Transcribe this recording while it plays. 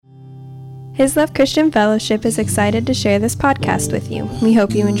His Love Christian Fellowship is excited to share this podcast with you. We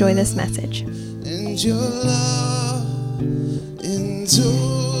hope you enjoy this message. And your love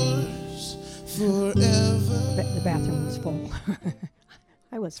endures forever. The bathroom was full.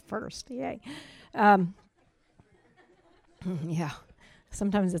 I was first. Yay. Yeah.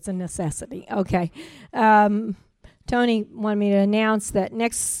 Sometimes it's a necessity. Okay. Tony wanted me to announce that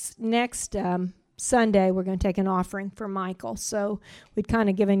next Sunday we're going to take an offering for Michael. So we'd kind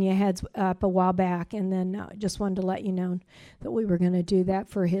of given you a heads up a while back, and then just wanted to let you know that we were going to do that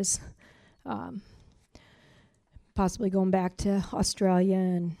for his possibly going back to Australia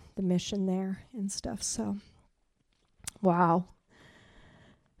and the mission there and stuff. So, wow.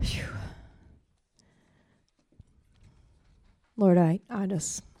 Whew. Lord, I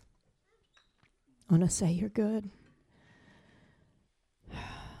just want to say you're good.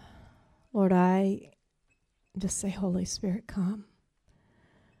 Lord, I just say, Holy Spirit, come.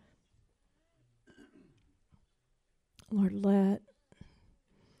 Lord, let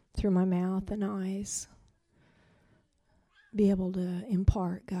through my mouth and eyes be able to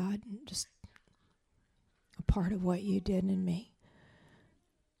impart, God, just a part of what you did in me.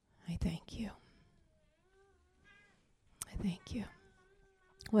 I thank you. I thank you.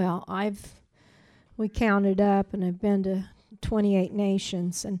 Well, we counted up, and I've been to 28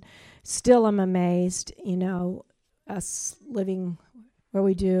 nations, and still I'm amazed, us living where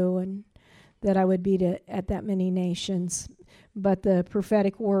we do, and that I would be at that many nations. But the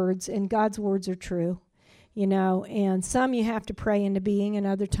prophetic words and God's words are true, and some you have to pray into being, and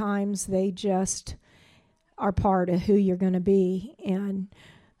other times they just are part of who you're going to be. And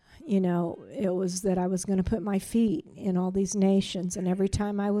it was that I was going to put my feet in all these nations, and every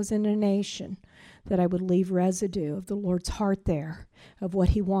time I was in a nation, that I would leave residue of the Lord's heart there, of what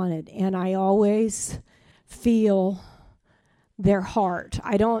he wanted. And I always feel their heart.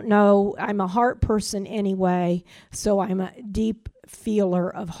 I don't know, I'm a heart person anyway, so I'm a deep feeler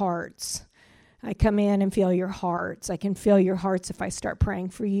of hearts. I come in and feel your hearts. I can feel your hearts if I start praying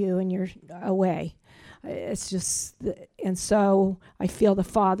for you and you're away. It's just, and so I feel the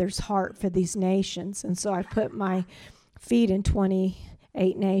Father's heart for these nations. And so I put my feet in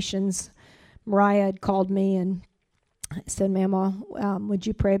 28 nations. Mariah had called me and said, Mama, would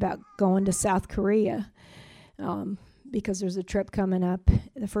you pray about going to South Korea? Because there's a trip coming up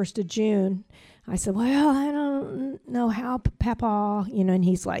the 1st of June. I said, well, I don't know how, Papa, and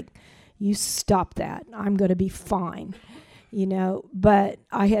he's like, you stop that. I'm going to be fine. But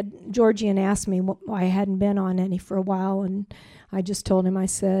Georgian asked me why I hadn't been on any for a while, and I just told him, I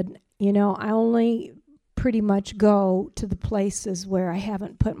said, I only pretty much go to the places where I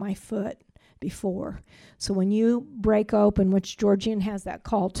haven't put my foot before. So when you break open, which Georgian has that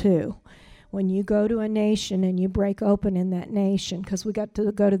call too, when you go to a nation and you break open in that nation, because we got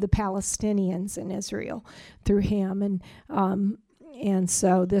to go to the Palestinians in Israel through him, and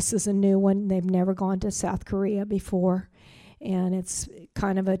so this is a new one. They've never gone to South Korea before. And it's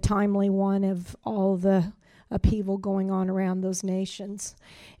kind of a timely one of all the upheaval going on around those nations.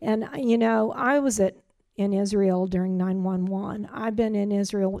 And, I was in Israel during 9/11. I've been in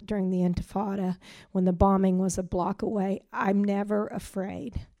Israel during the Intifada when the bombing was a block away. I'm never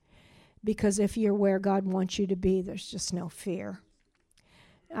afraid, because if you're where God wants you to be, there's just no fear.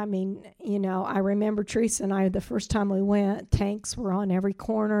 I mean, I remember Teresa and I, the first time we went, tanks were on every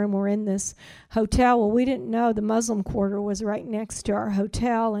corner, and we're in this hotel. Well, we didn't know the Muslim quarter was right next to our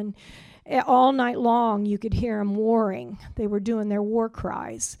hotel, and all night long you could hear them warring. They were doing their war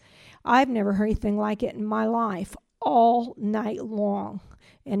cries. I've never heard anything like it in my life, all night long.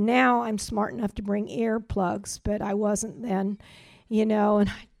 And now I'm smart enough to bring earplugs, but I wasn't then, and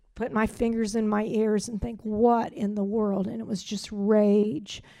I put my fingers in my ears and think, what in the world? And it was just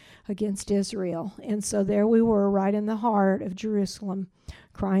rage against Israel. And so there we were, right in the heart of Jerusalem,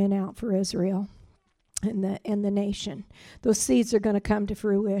 crying out for Israel and the nation. Those seeds are going to come to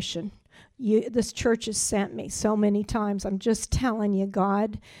fruition. This church has sent me so many times. I'm just telling you,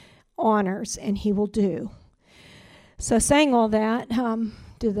 God honors, and he will do. So saying all that,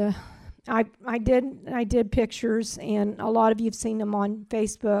 I did pictures, and a lot of you have seen them on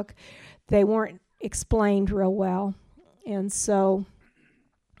Facebook. They weren't explained real well, and so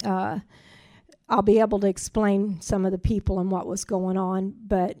I'll be able to explain some of the people and what was going on,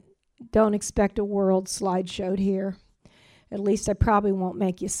 but don't expect a world slideshow here. At least I probably won't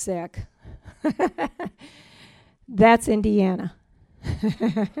make you sick. That's Indiana.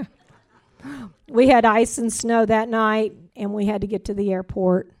 We had ice and snow that night, and we had to get to the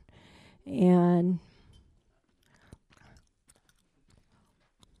airport. And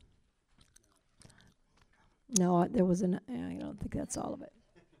no, there was I don't think that's all of it.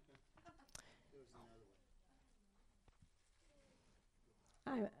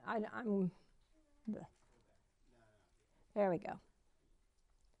 I'm. There we go.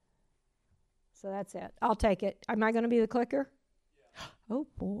 So that's it. I'll take it. Am I going to be the clicker? Yeah. Oh,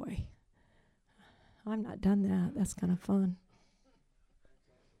 boy. I've not done that. That's kind of fun.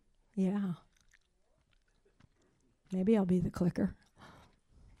 Yeah. Maybe I'll be the clicker.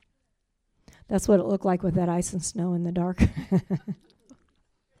 That's what it looked like with that ice and snow in the dark.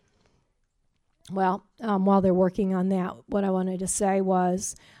 Well, while they're working on that, what I wanted to say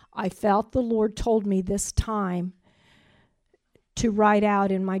was I felt the Lord told me this time to write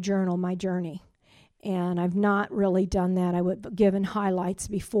out in my journal my journey. And I've not really done that. I would have given highlights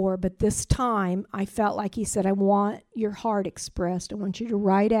before, but this time I felt like he said, I want your heart expressed. I want you to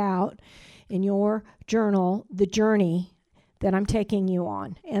write out in your journal the journey that I'm taking you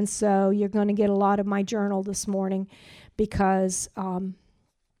on. And so you're going to get a lot of my journal this morning because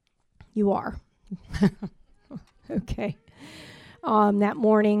you are. Okay. That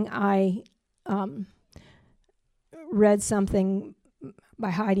morning I read something by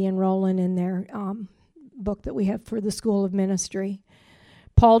Heidi and Roland in their book that we have for the School of Ministry.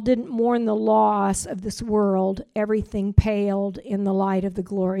 Paul didn't mourn the loss of this world. Everything paled in the light of the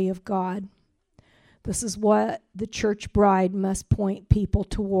glory of God. This is what the church bride must point people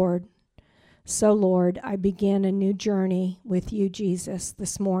toward. So, Lord, I begin a new journey with you, Jesus,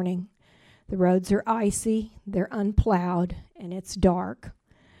 this morning. The roads are icy, they're unplowed, and it's dark.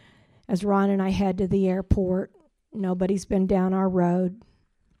 As Ron and I head to the airport, nobody's been down our road,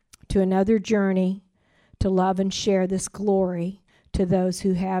 to another journey to love and share this glory to those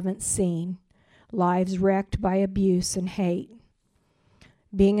who haven't seen, lives wrecked by abuse and hate.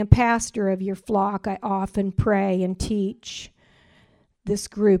 Being a pastor of your flock, I often pray and teach this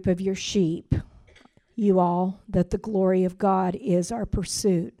group of your sheep, you all, that the glory of God is our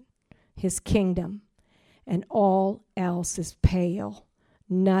pursuit, his kingdom, and all else is pale,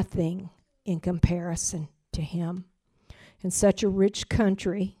 nothing in comparison to him. In such a rich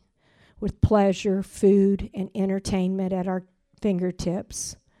country, with pleasure, food, and entertainment at our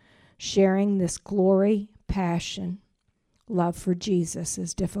fingertips, sharing this glory, passion, love for Jesus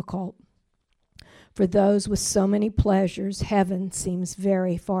is difficult. For those with so many pleasures, heaven seems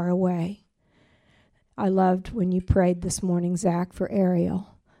very far away. I loved when you prayed this morning, Zach, for Ariel,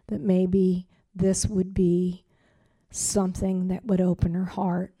 that maybe this would be something that would open her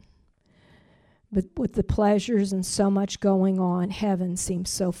heart. But with the pleasures and so much going on, heaven seems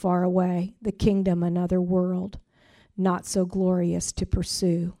so far away, the kingdom another world, not so glorious to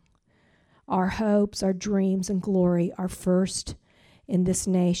pursue. Our hopes, our dreams, and glory are first in this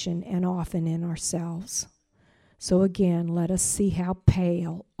nation and often in ourselves. So again, let us see how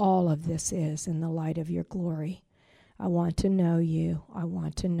pale all of this is in the light of your glory. I want to know you. I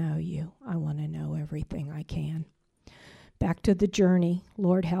want to know you. I want to know everything I can. Back to the journey.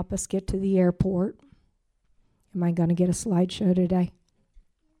 Lord, help us get to the airport. Am I going to get a slideshow today?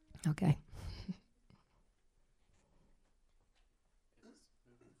 Okay.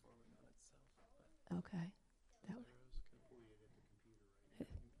 Okay.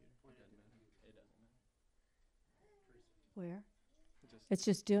 Where? It's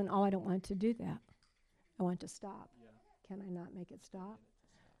just doing, I don't want it to do that. I want it to stop. Yeah. Can I not make it stop?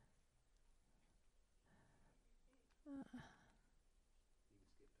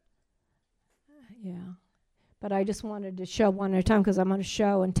 Yeah. But I just wanted to show one at a time because I'm going to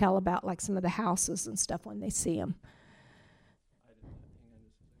show and tell about like some of the houses and stuff when they see them.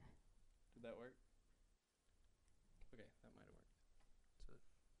 Did that work? Okay, that might have worked. So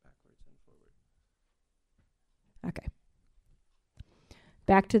backwards and forward. Okay.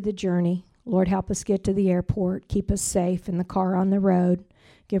 Back to the journey. Lord, help us get to the airport. Keep us safe in the car on the road.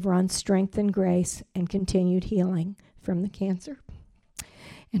 Give Ron strength and grace and continued healing from the cancer.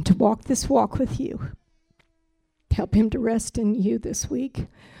 And to walk this walk with you. Help him to rest in you this week.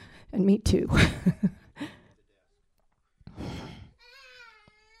 And me too.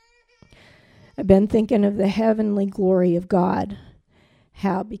 I've been thinking of the heavenly glory of God.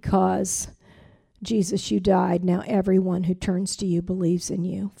 How because Jesus, you died. Now everyone who turns to you, believes in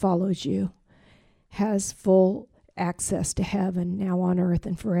you, follows you, has full access to heaven now on earth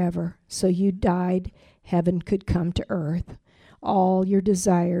and forever. So you died, heaven could come to earth. All your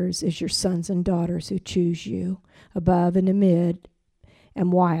desires is your sons and daughters who choose you above and amid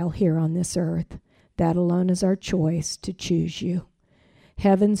and while here on this earth. That alone is our choice, to choose you.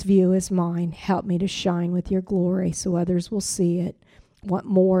 Heaven's view is mine. Help me to shine with your glory so others will see it, want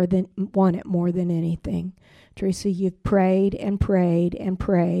it more than anything. Teresa, you've prayed and prayed and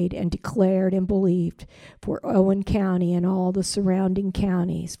prayed and declared and believed for Owen County and all the surrounding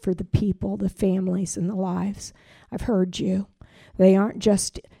counties, for the people, the families, and the lives. I've heard you. They aren't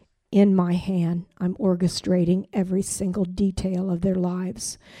just in my hand. I'm orchestrating every single detail of their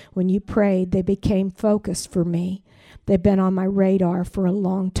lives. When you prayed, they became focused for me. They've been on my radar for a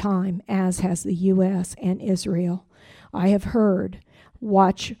long time, as has the U.S. and Israel. I have heard,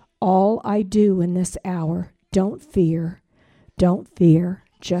 watch all I do in this hour. Don't fear,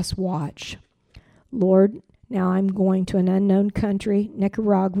 just watch. Lord, now I'm going to an unknown country,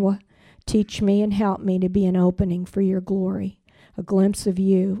 Nicaragua. Teach me and help me to be an opening for your glory, a glimpse of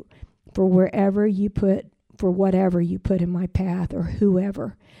you for whatever you put in my path or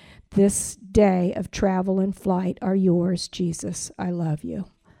whoever. This day of travel and flight are yours, Jesus. I love you.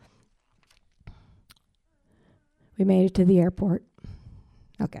 We made it to the airport.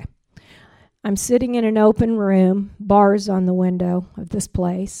 Okay. I'm sitting in an open room, bars on the window of this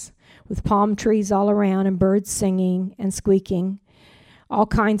place, with palm trees all around and birds singing and squeaking, all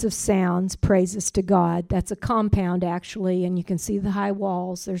kinds of sounds, praises to God. That's a compound, actually, and you can see the high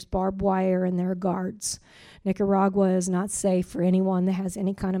walls. There's barbed wire and there are guards. Nicaragua is not safe for anyone that has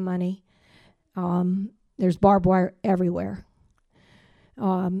any kind of money. There's barbed wire everywhere.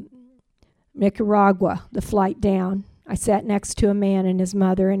 Nicaragua, the flight down, I sat next to a man and his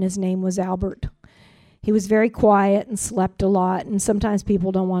mother, and his name was Albert. He was very quiet and slept a lot, and sometimes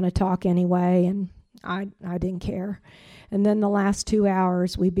people don't want to talk anyway, and I didn't care. And then the last 2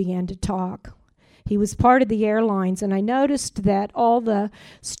 hours, we began to talk. He was part of the airlines, and I noticed that all the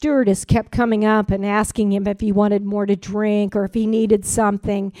stewardess kept coming up and asking him if he wanted more to drink or if he needed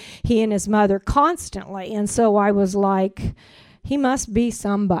something, he and his mother, constantly. And so I was like, he must be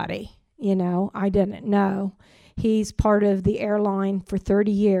somebody, I didn't know. He's part of the airline for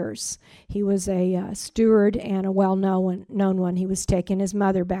 30 years. He was a steward and a well-known one. He was taking his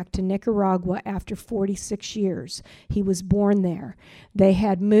mother back to Nicaragua after 46 years. He was born there. They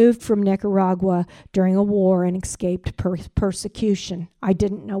had moved from Nicaragua during a war and escaped persecution. I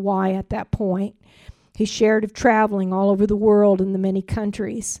didn't know why at that point. He shared of traveling all over the world in the many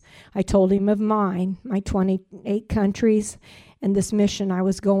countries. I told him of mine, my 28 countries, and this mission I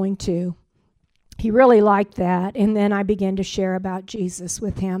was going to. He really liked that, and then I began to share about Jesus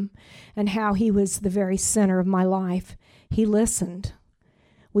with him and how he was the very center of my life. He listened.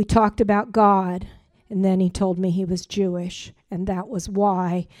 We talked about God, and then he told me he was Jewish, and that was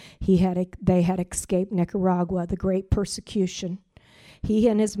why they had escaped Nicaragua, the great persecution. He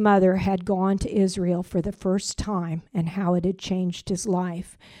and his mother had gone to Israel for the first time, and how it had changed his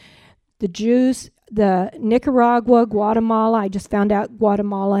life. The Jews, the Nicaragua, Guatemala, I just found out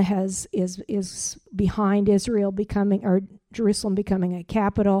Guatemala is behind Israel Jerusalem becoming a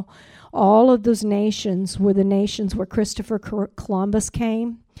capital. All of those nations were the nations where Christopher Columbus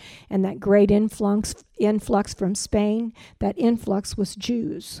came, and that great influx from Spain, that influx was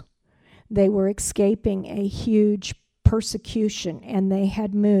Jews. They were escaping a huge persecution, and they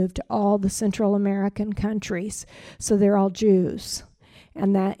had moved to all the Central American countries, so they're all Jews.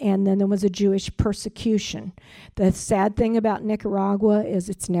 And then there was a Jewish persecution. The sad thing about Nicaragua is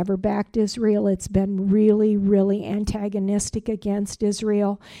it's never backed Israel. It's been really, really antagonistic against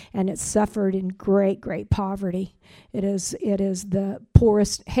Israel, and it's suffered in great, great poverty. It is the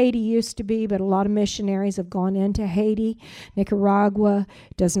poorest Haiti used to be, but a lot of missionaries have gone into Haiti. Nicaragua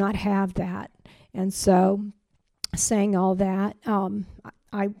does not have that. And so, saying all that,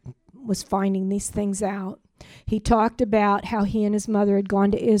 I was finding these things out. He talked about how he and his mother had gone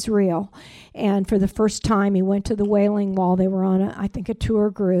to Israel, and for the first time he went to the Wailing Wall. They were on a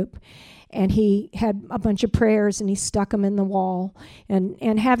tour group, and he had a bunch of prayers and he stuck them in the wall.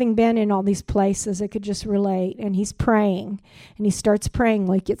 And having been in all these places, I could just relate. And he's praying, and he starts praying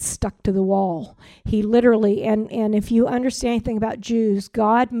like it's stuck to the wall. He literally, and if you understand anything about Jews,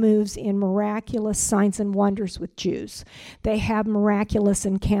 God moves in miraculous signs and wonders with Jews. They have miraculous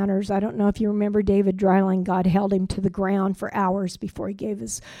encounters. I don't know if you remember David Dreiling. God held him to the ground for hours before he gave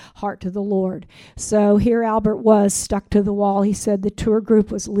his heart to the Lord. So here Albert was stuck to the wall. He said the tour group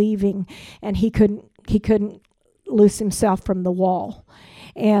was leaving, and he couldn't loose himself from the wall.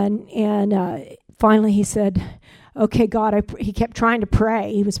 And finally he said, okay, God, he kept trying to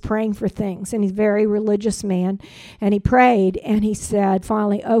pray. He was praying for things, and he's a very religious man. And he prayed, and he said,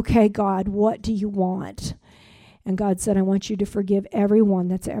 finally, okay, God, what do you want? And God said, I want you to forgive everyone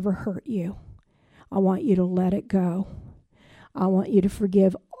that's ever hurt you. I want you to let it go. I want you to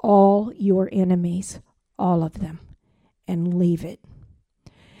forgive all your enemies, all of them, and leave it.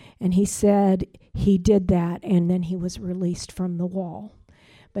 And he said he did that, and then he was released from the wall.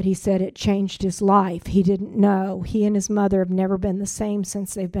 But he said it changed his life. He didn't know. He and his mother have never been the same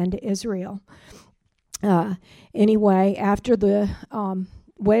since they've been to Israel. Anyway, after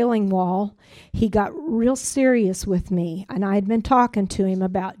Wailing Wall, he got real serious with me, and I had been talking to him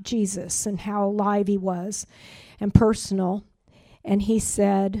about Jesus and how alive he was and personal. And he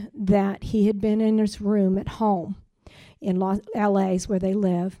said that he had been in his room at home in LA's where they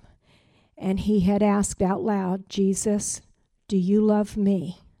live, and he had asked out loud, Jesus, do you love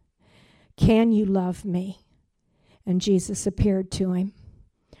me? Can you love me? And Jesus appeared to him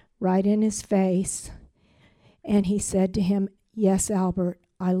right in his face, and he said to him, yes, Albert,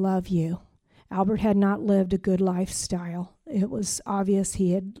 I love you. Albert had not lived a good lifestyle. It was obvious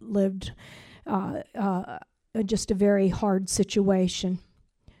he had lived just a very hard situation.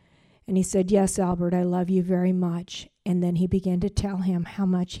 And he said, yes, Albert, I love you very much. And then he began to tell him how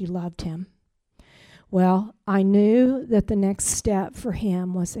much he loved him. Well, I knew that the next step for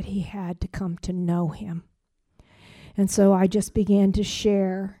him was that he had to come to know him. And so I just began to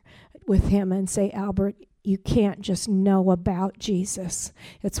share with him and say, Albert, you can't just know about Jesus.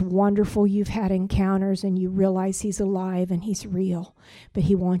 It's wonderful you've had encounters and you realize he's alive and he's real, but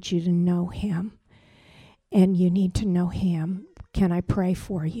he wants you to know him. And you need to know him. Can I pray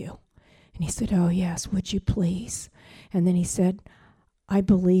for you? And he said, oh, yes, would you please? And then he said, I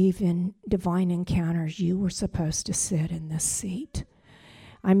believe in divine encounters. You were supposed to sit in this seat.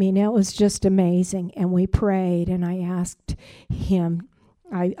 I mean, it was just amazing. And we prayed, and I asked him,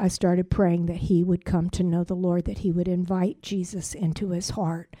 I started praying that he would come to know the Lord, that he would invite Jesus into his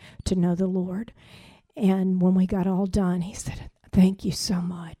heart to know the Lord. And when we got all done, he said, thank you so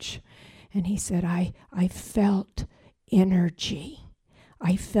much. And he said, I felt energy.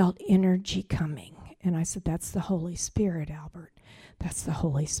 I felt energy coming. And I said, that's the Holy Spirit, Albert. That's the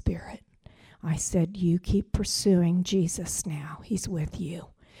Holy Spirit. I said, you keep pursuing Jesus now. He's with you.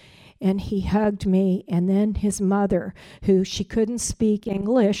 And he hugged me, and then his mother, who she couldn't speak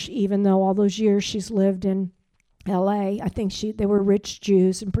English, even though all those years she's lived in LA. I think they were rich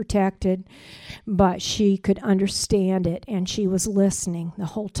Jews and protected, but she could understand it, and she was listening the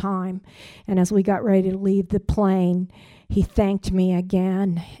whole time. And as we got ready to leave the plane, he thanked me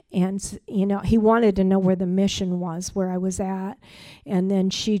again, and he wanted to know where the mission was, where I was at. And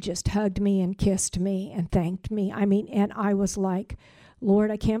then she just hugged me and kissed me and thanked me. I mean, and I was like,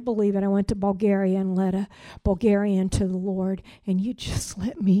 Lord, I can't believe it. I went to Bulgaria and led a Bulgarian to the Lord, and you just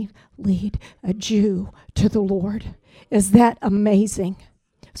let me lead a Jew to the Lord. Is that amazing?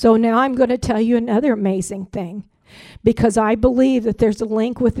 So now I'm going to tell you another amazing thing, because I believe that there's a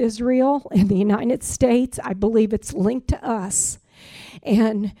link with Israel and the United States. I believe it's linked to us.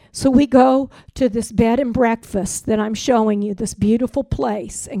 And so we go to this bed and breakfast that I'm showing you, this beautiful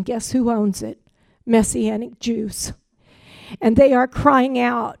place, and guess who owns it? Messianic Jews. And they are crying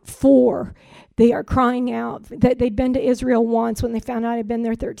out that they'd been to Israel once. When they found out I'd been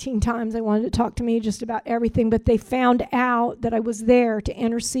there 13 times, they wanted to talk to me just about everything, but they found out that I was there to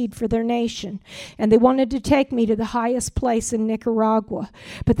intercede for their nation. And they wanted to take me to the highest place in Nicaragua.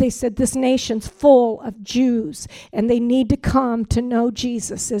 But they said this nation's full of Jews, and they need to come to know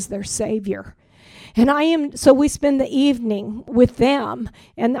Jesus as their Savior. And so we spend the evening with them.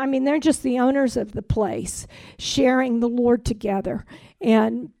 And I mean, they're just the owners of the place, sharing the Lord together.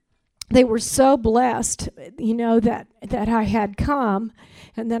 And they were so blessed, that I had come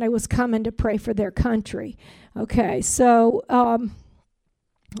and that I was coming to pray for their country. Okay, so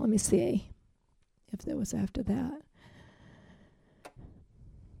let me see if there was after that.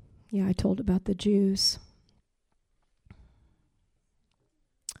 Yeah, I told about the Jews.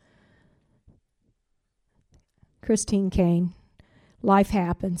 Christine Kane, life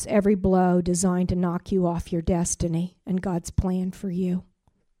happens, every blow designed to knock you off your destiny and God's plan for you.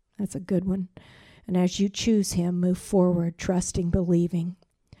 That's a good one. And as you choose him, move forward, trusting, believing.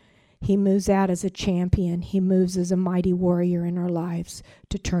 He moves out as a champion. He moves as a mighty warrior in our lives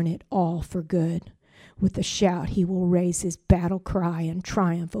to turn it all for good. With a shout, he will raise his battle cry and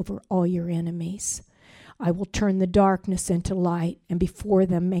triumph over all your enemies. I will turn the darkness into light, and before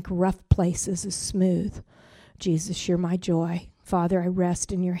them make rough places as smooth. Jesus, you're my joy. Father, I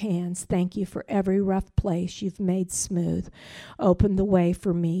rest in your hands. Thank you for every rough place you've made smooth. Open the way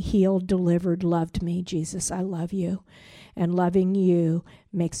for me, healed, delivered, loved me. Jesus, I love you. And loving you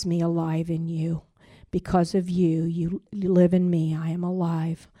makes me alive in you. Because of you, you live in me. I am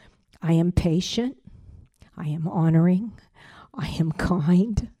alive. I am patient. I am honoring. I am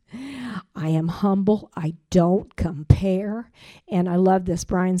kind. I am humble. I don't compare. And I love this.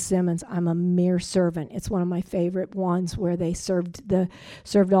 Brian Simmons, I'm a mere servant. It's one of my favorite ones where they served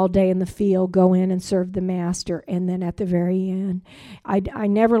all day in the field, go in and serve the master. And then at the very end, I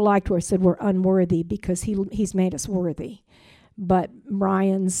never liked where it said we're unworthy, because he's made us worthy. But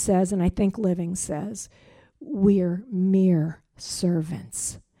Brian says, and I think Living says, we're mere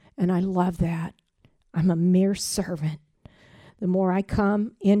servants. And I love that. I'm a mere servant. The more I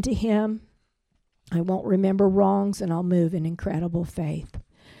come into him, I won't remember wrongs, and I'll move in incredible faith.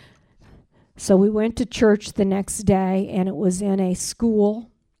 So we went to church the next day, and it was in a school,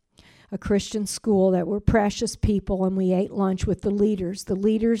 a Christian school that were precious people, and we ate lunch with the leaders. The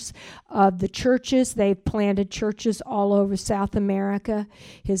leaders of the churches, they've planted churches all over South America.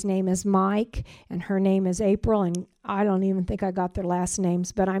 His name is Mike, and her name is April, and I don't even think I got their last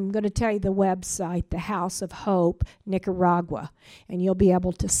names, but I'm going to tell you the website, the House of Hope, Nicaragua, and you'll be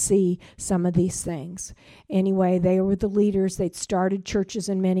able to see some of these things. Anyway, they were the leaders. They'd started churches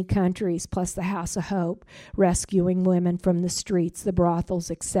in many countries, plus the House of Hope, rescuing women from the streets, the brothels,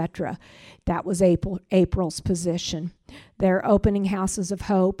 etc. That was April's position. They're opening houses of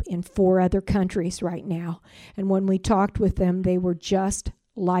hope in 4 other countries right now. And when we talked with them, they were just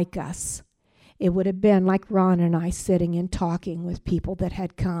like us. It would have been like Ron and I sitting and talking with people that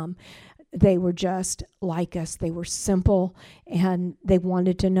had come. They were just like us. They were simple, and they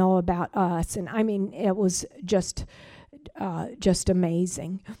wanted to know about us. And I mean, it was just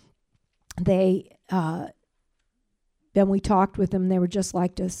amazing. Then we talked with them. They were just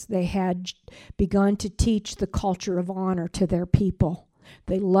like us. They had begun to teach the culture of honor to their people.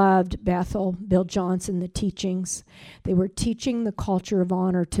 They loved Bethel, Bill Johnson, the teachings. They were teaching the culture of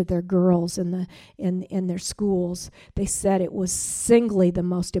honor to their girls in their schools. They said it was singly the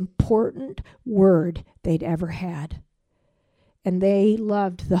most important word they'd ever had. And they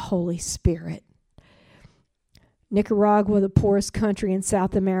loved the Holy Spirit. Nicaragua, the poorest country in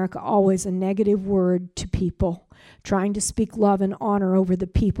South America, always a negative word to people, trying to speak love and honor over the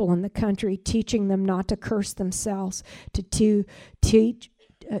people in the country, teaching them not to curse themselves, to teach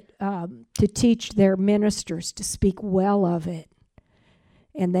their ministers to speak well of it.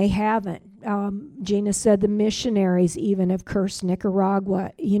 And they haven't. Gina said the missionaries even have cursed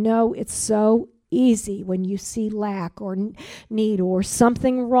Nicaragua. You know, it's so easy when you see lack or need or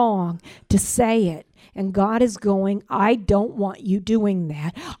something wrong to say it. And God is going, I don't want you doing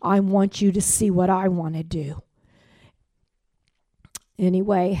that. I want you to see what I want to do.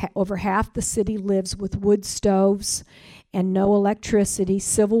 Anyway, over half the city lives with wood stoves and no electricity.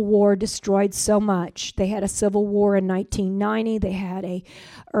 Civil War destroyed so much. They had a civil war in 1990. They had a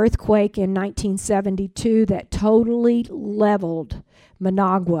earthquake in 1972 that totally leveled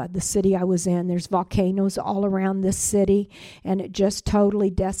Managua, the city I was in. There's volcanoes all around this city, and it just totally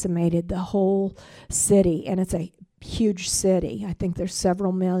decimated the whole city. And it's a huge city. I think there's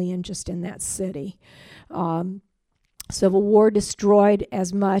several million just in that city. Civil War destroyed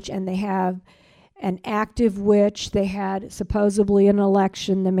as much, and they have an active witch. They had supposedly an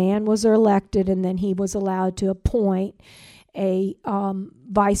election. The man was elected, and then he was allowed to appoint a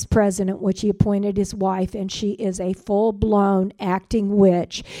vice president, which he appointed his wife, and she is a full-blown acting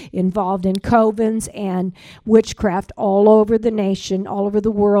witch involved in covens and witchcraft all over the nation, all over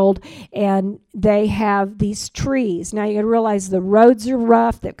the world. And they have these trees. Now you got to realize the roads are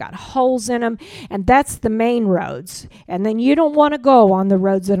rough. They've got holes in them, and that's the main roads. And then you don't want to go on the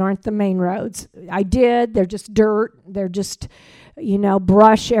roads that aren't the main roads. I did. They're just dirt. They're just,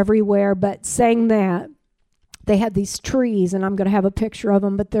 brush everywhere. But saying that, they had these trees, and I'm going to have a picture of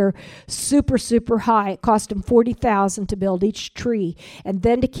them, but they're super, super high. It cost them $40,000 to build each tree, and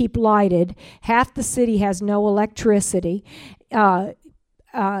then to keep lighted. Half the city has no electricity. They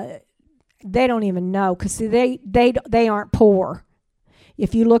don't even know, because they aren't poor.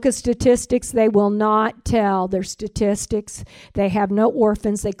 If you look at statistics, they will not tell their statistics. They have no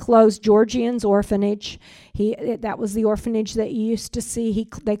orphans. They closed Georgian's orphanage. That was the orphanage that you used to see.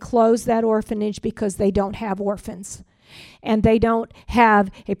 They closed that orphanage because they don't have orphans. And they don't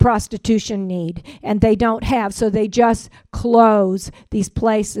have a prostitution need. And they don't have, so they just close these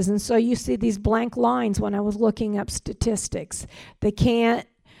places. And so you see these blank lines when I was looking up statistics. They can't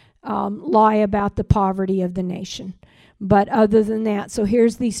lie about the poverty of the nation. But other than that, so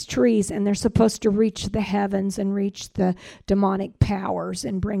here's these trees, and they're supposed to reach the heavens and reach the demonic powers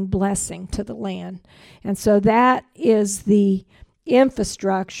and bring blessing to the land. And so that is the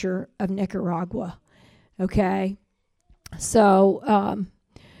infrastructure of Nicaragua, okay? So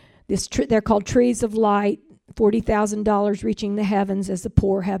they're called trees of light, $40,000 reaching the heavens as the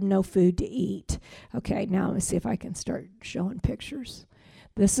poor have no food to eat. Okay, now let me see if I can start showing pictures.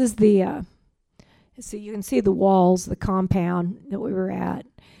 This is the... So you can see the walls, the compound that we were at,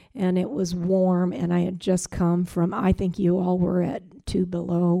 and it was warm, and I had just come from, I think you all were at 2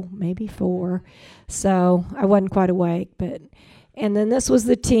 below, maybe 4, so I wasn't quite awake, and then this was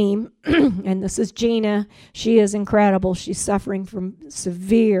the team, and this is Gina. She is incredible. She's suffering from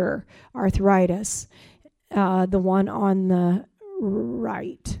severe arthritis. The one on the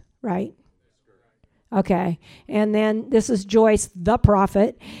right? Okay. And then this is Joyce, the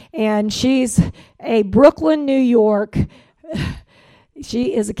prophet, and she's a Brooklyn, New York.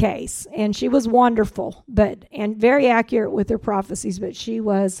 She is a case, and she was wonderful, and very accurate with her prophecies. But she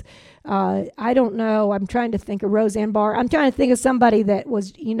was, I don't know. I'm trying to think of Roseanne Barr. I'm trying to think of somebody that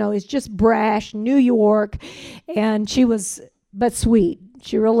was, is just brash, New York, and she was, but sweet.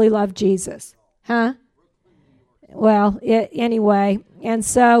 She really loved Jesus, huh? Well, anyway, and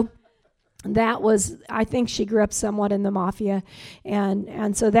so. That was, I think she grew up somewhat in the mafia,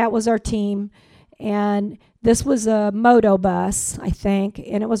 and so that was our team, and this was a moto bus, I think,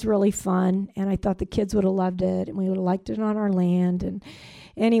 and it was really fun, and I thought the kids would have loved it, and we would have liked it on our land, and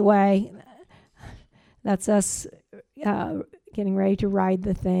anyway, that's us getting ready to ride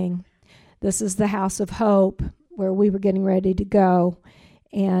the thing. This is the House of Hope, where we were getting ready to go,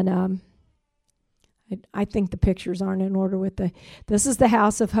 and I think the pictures aren't in order with this is the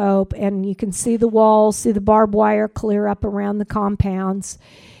House of Hope, and you can see the walls, see the barbed wire clear up around the compounds.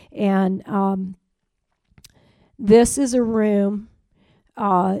 And this is a room.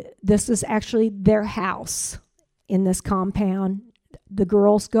 This is actually their house in this compound. The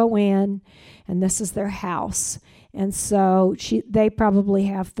girls go in, and this is their house. And so they probably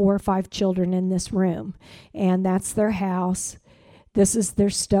have 4 or 5 children in this room, and that's their house. This is their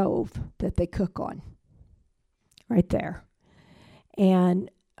stove that they cook on. Right there.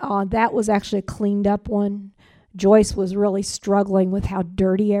 And that was actually a cleaned up one. Joyce was really struggling with how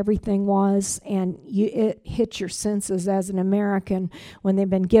dirty everything was, and it hits your senses as an American when they've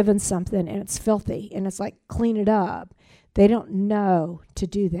been given something and it's filthy, and it's like, clean it up. They don't know to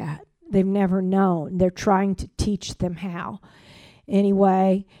do that. They've never known. They're trying to teach them how.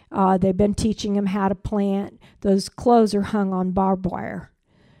 Anyway, they've been teaching them how to plant. Those clothes are hung on barbed wire.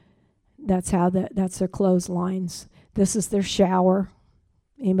 That's their clotheslines. This is their shower.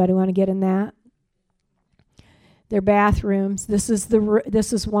 Anybody want to get in that? Their bathrooms. This is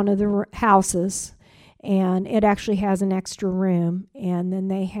one of the houses, and it actually has an extra room. And then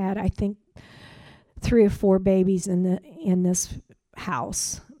they had, I think, 3 or 4 babies in this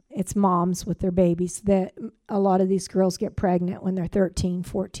house. It's moms with their babies. That a lot of these girls get pregnant when they're 13,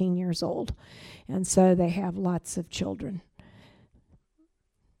 14 years old, and so they have lots of children.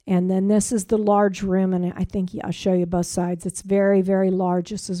 And then this is the large room, and I think I'll show you both sides. It's very, very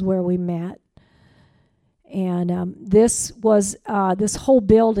large. This is where we met. And this whole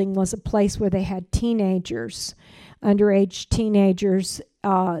building was a place where they had teenagers, underage teenagers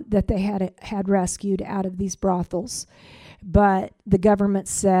that they had rescued out of these brothels. But the government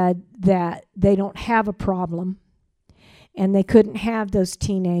said that they don't have a problem, and they couldn't have those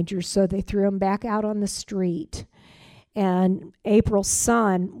teenagers, so they threw them back out on the street. And April's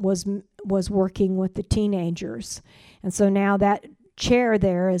son was working with the teenagers. And so now that chair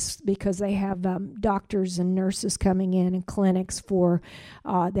there is because they have doctors and nurses coming in and clinics for,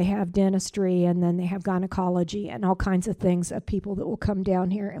 they have dentistry, and then they have gynecology and all kinds of things of people that will come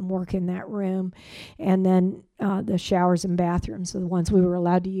down here and work in that room. And then the showers and bathrooms are the ones we were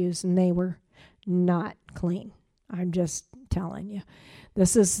allowed to use, and they were not clean. I'm just telling you.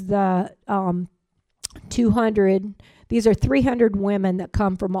 This is the 200. These are 300 women that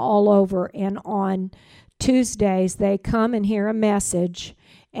come from all over, and on Tuesdays they come and hear a message,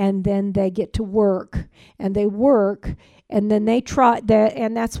 and then they get to work, and they work, and then they try that,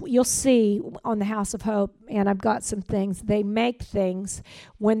 and that's what you'll see on the House of Hope. And I've got some things. They make things.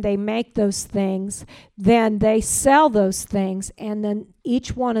 When they make those things, then they sell those things, and then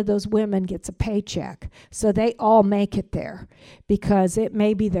each one of those women gets a paycheck. So they all make it there because it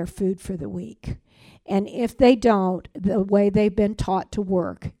may be their food for the week. And if they don't, the way they've been taught to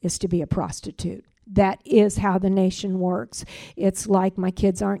work is to be a prostitute. That is how the nation works. It's like, my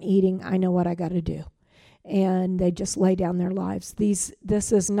kids aren't eating, I know what I got to do. And they just lay down their lives.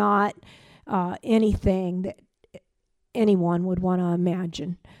 This is not anything that anyone would want to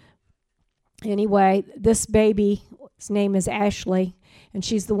imagine. Anyway, this baby's name is Ashley, and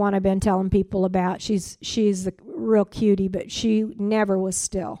she's the one I've been telling people about. She's a real cutie, but she never was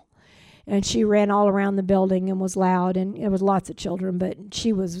still. And she ran all around the building and was loud, and it was lots of children, but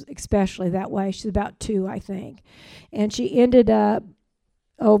she was especially that way. She's about 2, I think. And she ended up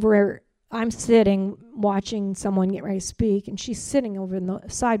I'm sitting watching someone get ready to speak, and she's sitting over in the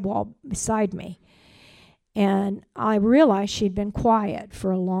sidewall beside me. And I realized she'd been quiet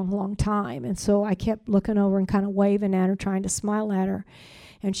for a long, long time. And so I kept looking over and kind of waving at her, trying to smile at her.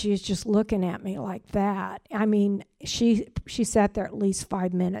 And she was just looking at me like that. I mean, she sat there at least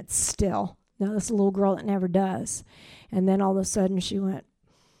 5 minutes still. Now, this is a little girl that never does. And then all of a sudden she went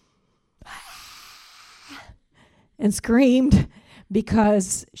and screamed.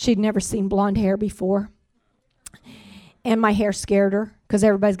 because she'd never seen blonde hair before. And my hair scared her because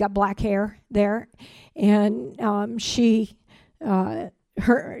everybody's got black hair there. And she ran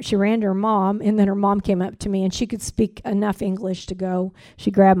to her mom, and then her mom came up to me, and she could speak enough English to go.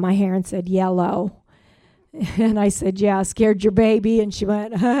 She grabbed my hair and said, "Yellow." And I said, "Yeah, I scared your baby." And she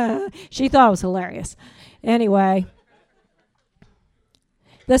went, she thought it was hilarious. Anyway,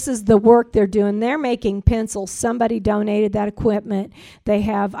 this is the work they're doing. They're making pencils. Somebody donated that equipment. They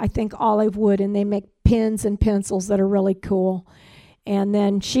have, I think, olive wood, and they make pens and pencils that are really cool. And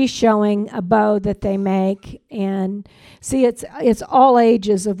then she's showing a bow that they make. And see, it's all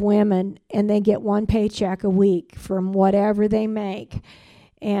ages of women, and they get one paycheck a week from whatever they make.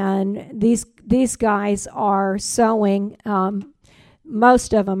 And these guys are sewing.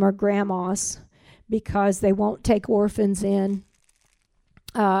 Most of them are grandmas because they won't take orphans in.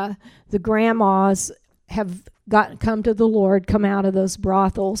 The grandmas have come to the Lord, come out of those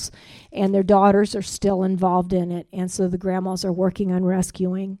brothels, and their daughters are still involved in it. And so the grandmas are working on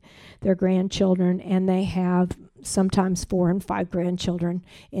rescuing their grandchildren, and they have sometimes 4 and 5 grandchildren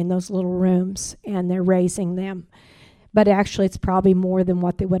in those little rooms, and they're raising them. But actually, it's probably more than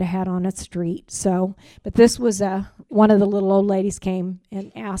what they would have had on a street. So, but this was one of the little old ladies came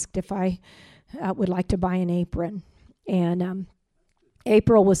and asked if I would like to buy an apron. And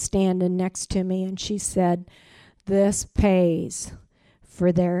April was standing next to me, and she said, "This pays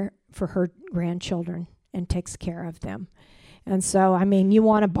for her grandchildren and takes care of them." And so, I mean, you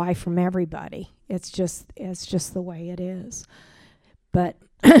want to buy from everybody. It's just the way it is. But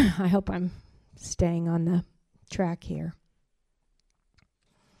I hope I'm staying on the track here.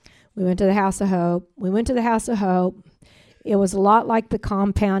 We went to the House of Hope. It was a lot like the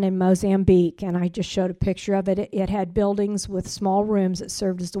compound in Mozambique, and I just showed a picture of it. It had buildings with small rooms that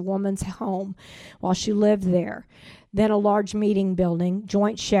served as the woman's home while she lived there. Then a large meeting building,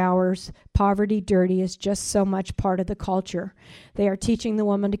 joint showers, poverty dirty is just so much part of the culture. They are teaching the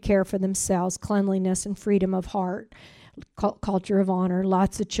woman to care for themselves, cleanliness and freedom of heart, culture of honor,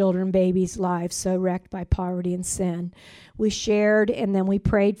 lots of children, babies' lives so wrecked by poverty and sin. We shared, and then we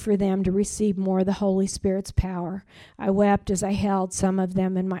prayed for them to receive more of the Holy Spirit's power. I wept as I held some of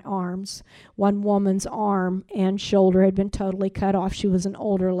them in my arms. One woman's arm and shoulder had been totally cut off. She was an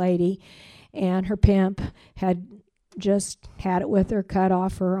older lady, and her pimp had just had it with her, cut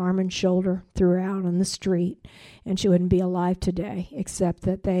off her arm and shoulder, threw her out on the street, and she wouldn't be alive today, except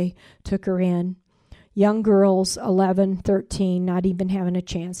that they took her in. Young girls, 11, 13, not even having a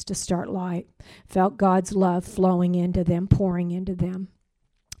chance to start life, felt God's love flowing into them, pouring into them.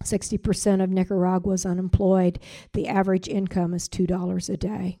 60% of Nicaragua is unemployed. The average income is $2 a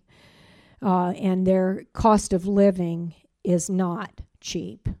day. And their cost of living is not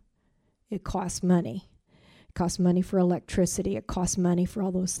cheap. It costs money. It costs money for electricity. It costs money for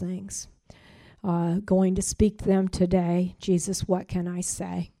all those things. Going to speak to them today. Jesus, what can I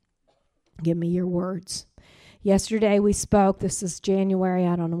say? Give me your words. Yesterday we spoke. This is January.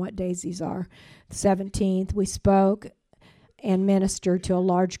 I don't know what days these are. 17th. We spoke and ministered to a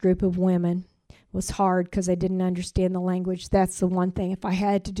large group of women. It was hard because I didn't understand the language. That's the one thing. If I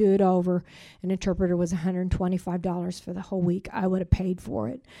had to do it over, an interpreter was $125 for the whole week. I would have paid for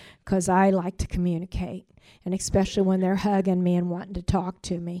it because I like to communicate, and especially when they're hugging me and wanting to talk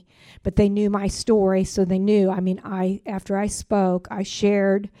to me. But they knew my story, so they knew. I mean, after I spoke, I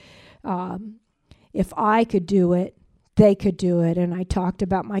shared. If I could do it, they could do it. And I talked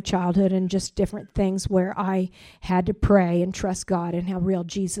about my childhood and just different things where I had to pray and trust God and how real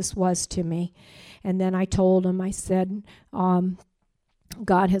Jesus was to me. And then I told them, I said,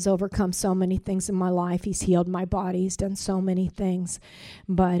 God has overcome so many things in my life. He's healed my body. He's done so many things.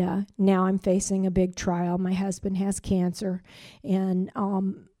 But now I'm facing a big trial. My husband has cancer, and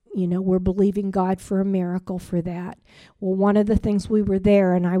we're believing God for a miracle for that. Well, one of the things we were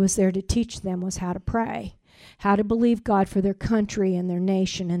there, and I was there to teach them, was how to pray, how to believe God for their country and their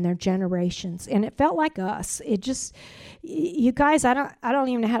nation and their generations. And it felt like us. It just, you guys, I don't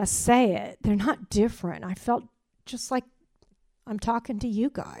even know how to say it. They're not different. I felt just like I'm talking to you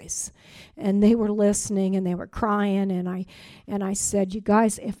guys. And they were listening and they were crying, and I said, you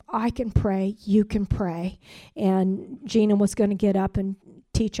guys, if I can pray, you can pray. And Gina was going to get up and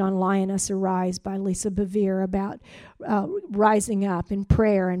teach on Lioness Arise by Lisa Bevere about rising up in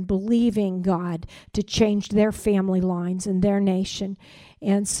prayer and believing God to change their family lines and their nation.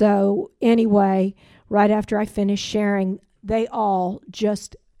 And so anyway, right after I finished sharing, they all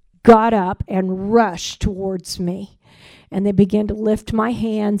just got up and rushed towards me. And they began to lift my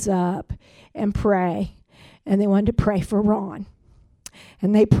hands up and pray. And they wanted to pray for Ron.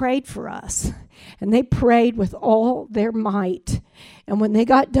 And they prayed for us. And they prayed with all their might. And when they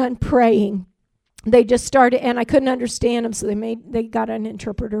got done praying, they just started, and I couldn't understand them, so they got an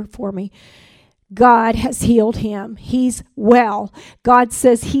interpreter for me. God has healed him. He's well. God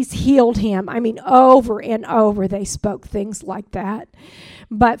says he's healed him. I mean, over and over they spoke things like that.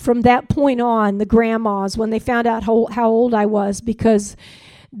 But from that point on, the grandmas, when they found out how old I was, because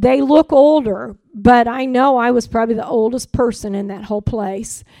they look older, but I know I was probably the oldest person in that whole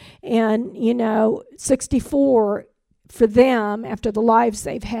place. And, 64 for them, after the lives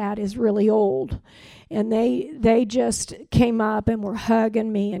they've had, is really old. And they just came up and were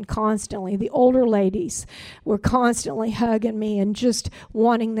hugging me, and constantly, the older ladies were constantly hugging me and just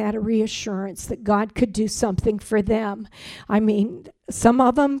wanting that reassurance that God could do something for them. I mean, some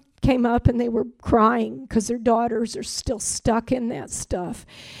of them came up and they were crying because their daughters are still stuck in that stuff.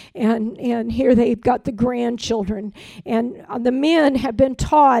 And here they've got the grandchildren. And the men have been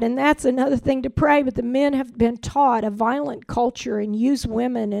taught, and that's another thing to pray, but the men have been taught a violent culture and use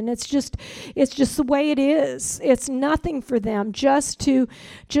women, and it's just the way it is. It's nothing for them just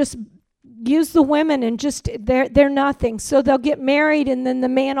use the women, and just they're nothing. So they'll get married, and then the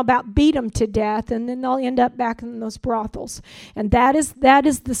man will about beat them to death, and then they'll end up back in those brothels. And that is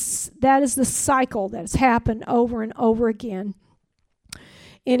the cycle that's happened over and over again.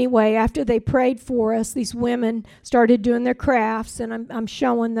 Anyway, after they prayed for us, these women started doing their crafts, and I'm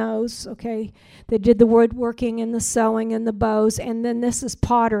showing those, okay? They did the woodworking and the sewing and the bows, and then this is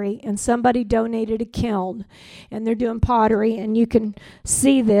pottery, and somebody donated a kiln, and they're doing pottery, and you can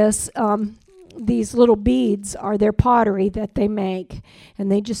see this. These little beads are their pottery that they make,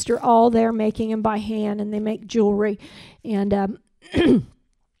 and they just are all there making them by hand, and they make jewelry. And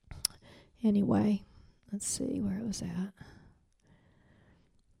anyway, let's see where it was at.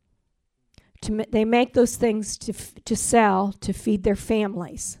 They make those things to sell, to feed their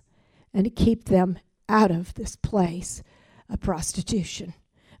families, and to keep them out of this place of prostitution.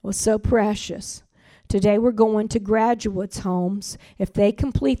 It was so precious. Today we're going to graduates' homes. If they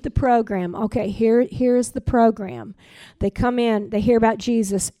complete the program, okay, here's the program. They come in, they hear about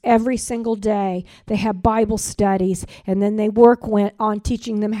Jesus every single day. They have Bible studies, and then they work on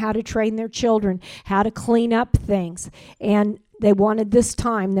teaching them how to train their children, how to clean up things. And they wanted this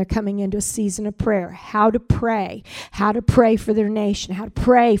time, they're coming into a season of prayer, how to pray for their nation, how to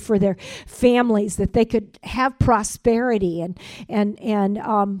pray for their families, that they could have prosperity.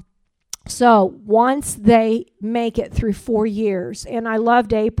 So once they make it through 4 years, and I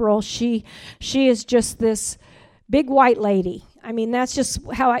loved April, she is just this big white lady. I mean, that's just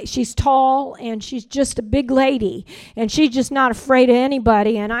she's tall, and she's just a big lady, and she's just not afraid of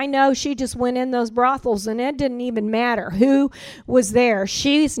anybody. And I know she just went in those brothels, and it didn't even matter who was there.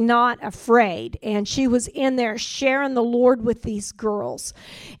 She's not afraid, and she was in there sharing the Lord with these girls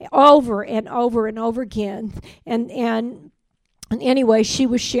over and over and over again. And anyway, she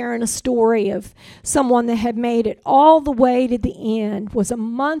was sharing a story of someone that had made it all the way to the end, was a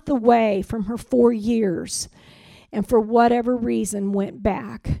month away from her 4 years, and for whatever reason went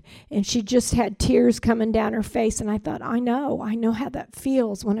back. And she just had tears coming down her face. And I thought, I know how that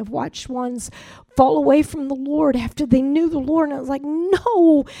feels when I've watched ones fall away from the Lord after they knew the Lord. And I was like,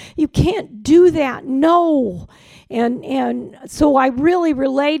 no, you can't do that. No. And so I really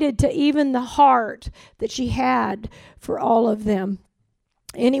related to even the heart that she had for all of them.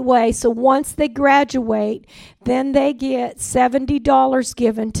 Anyway, so once they graduate, then they get $70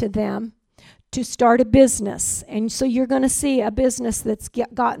 given to them to start a business. And so you're going to see a business that's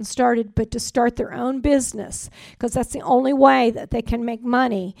gotten started, but to start their own business, because that's the only way that they can make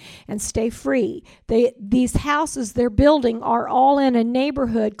money and stay free. These houses they're building are all in a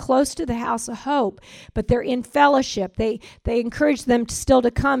neighborhood close to the House of Hope, but they're in fellowship. They encourage them to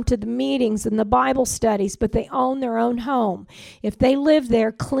come to the meetings and the Bible studies, but they own their own home. If they live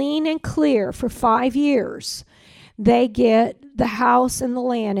there clean and clear for 5 years, they get the house and the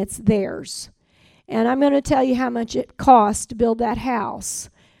land. It's theirs. And I'm going to tell you how much it cost to build that house.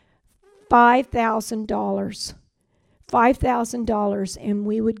 $5,000. $5,000, and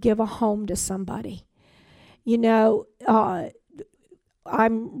we would give a home to somebody.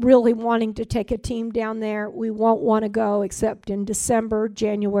 I'm really wanting to take a team down there. We won't want to go except in December,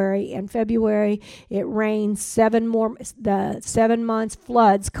 January, and February. It rains the 7 months,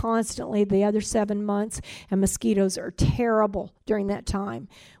 floods constantly the other 7 months, and mosquitoes are terrible during that time.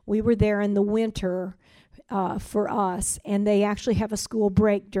 We were there in the winter for us, and they actually have a school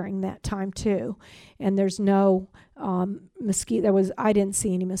break during that time too. And there's no mosquito. I didn't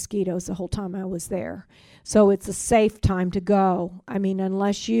see any mosquitoes the whole time I was there. So it's a safe time to go. I mean,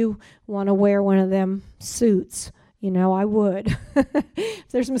 unless you want to wear one of them suits, I would. If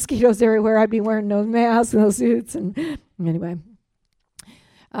there's mosquitoes everywhere, I'd be wearing those masks and those suits. And anyway,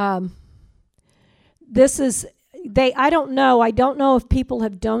 this is, I don't know if people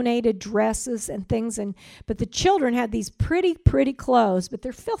have donated dresses and things, but the children had these pretty clothes, but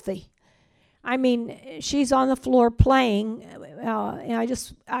they're filthy. I mean, she's on the floor playing, and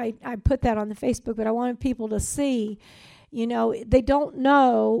I put that on the Facebook, but I wanted people to see, they don't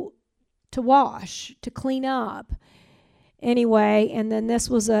know to wash, to clean up. Anyway, and then this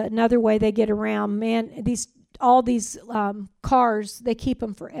was another way they get around. Man, all these cars, they keep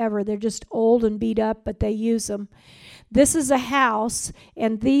them forever. They're just old and beat up, but they use them. This is a house,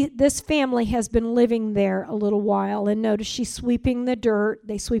 and this family has been living there a little while. And notice she's sweeping the dirt.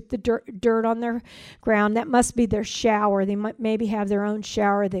 They sweep the dirt on their ground. That must be their shower. They might maybe have their own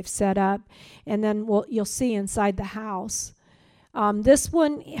shower they've set up. And then you'll see inside the house. This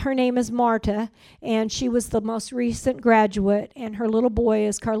one, her name is Marta, and she was the most recent graduate, and her little boy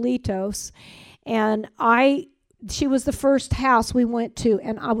is Carlitos. And she was the first house we went to,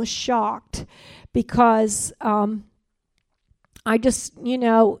 and I was shocked because I just,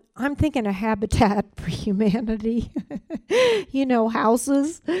 I'm thinking of Habitat for Humanity,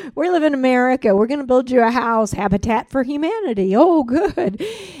 houses. We live in America. We're going to build you a house, Habitat for Humanity. Oh, good.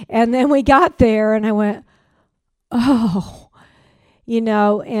 And then we got there, and I went, oh.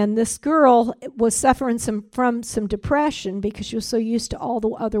 And this girl was suffering from some depression because she was so used to all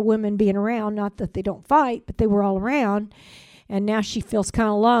the other women being around. Not that they don't fight, but they were all around. And now she feels kind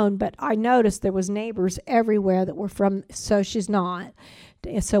of alone. But I noticed there was neighbors everywhere that were so she's not.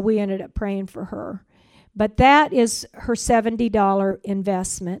 So we ended up praying for her. But that is her $70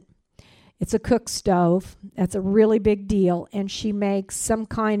 investment. It's a cook stove. That's a really big deal. And she makes some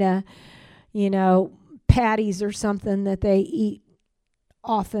kind of, patties or something that they eat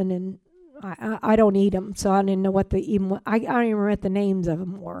often, and I don't eat them, so I didn't know what they even. I don't even remember what the names of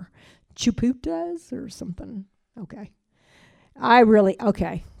them were, chuputas or something. Okay,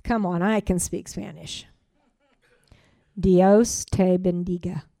 come on, I can speak Spanish. Dios te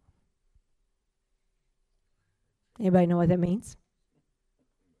bendiga. Anybody know what that means?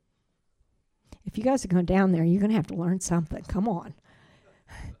 If you guys are going down there, you're going to have to learn something. Come on,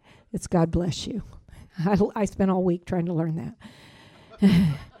 it's God bless you. I spent all week trying to learn that.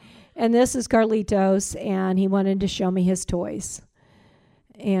 And this is Carlitos, and he wanted to show me his toys.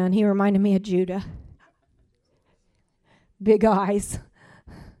 And he reminded me of Judah. Big eyes.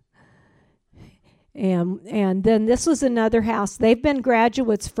 And then this was another house. They've been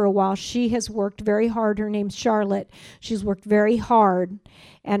graduates for a while. She has worked very hard. Her name's Charlotte. She's worked very hard.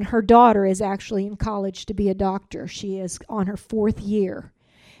 And her daughter is actually in college to be a doctor. She is on her 4th year.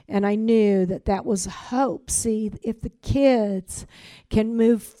 And I knew that was hope. See, if the kids can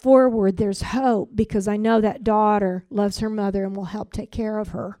move forward, there's hope, because I know that daughter loves her mother and will help take care of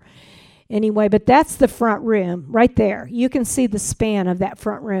her. Anyway, but that's the front room right there. You can see the span of that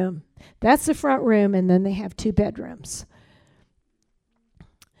front room. That's the front room, and then they have 2 bedrooms.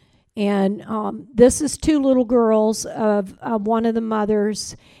 And this is 2 little girls of one of the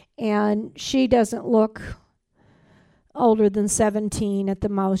mothers, and she doesn't look older than 17 at the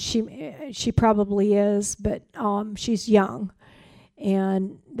most. She probably is, but she's young,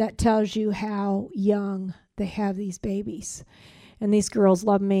 and that tells you how young they have these babies. And these girls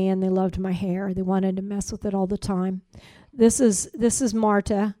love me, and they loved my hair. They wanted to mess with it all the time. This is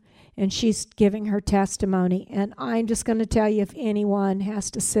Marta, and she's giving her testimony. And I'm just going to tell you, if anyone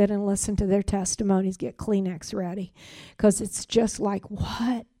has to sit and listen to their testimonies, get Kleenex ready, because it's just like,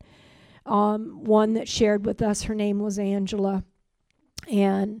 what? One that shared with us, her name was Angela,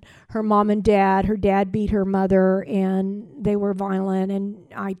 and her mom and dad, her dad beat her mother, and they were violent, and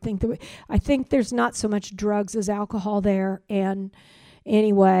I think there's not so much drugs as alcohol there. And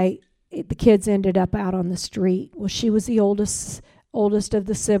anyway, the kids ended up out on the street. Well, she was the oldest of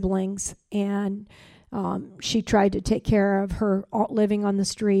the siblings, and she tried to take care of her living on the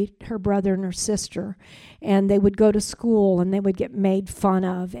street, her brother and her sister, and they would go to school and they would get made fun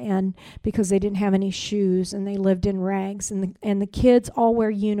of, and because they didn't have any shoes and they lived in rags, and the kids all wear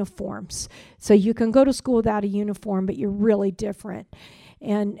uniforms, so you can go to school without a uniform, but you're really different.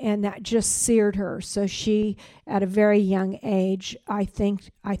 And that just seared her. So she, at a very young age, I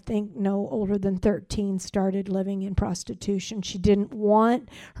think no older than 13, started living in prostitution. She didn't want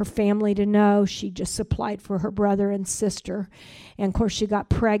her family to know. She just supplied for her brother and sister. And of course, she got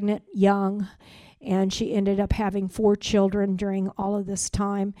pregnant young, and she ended up having 4 children during all of this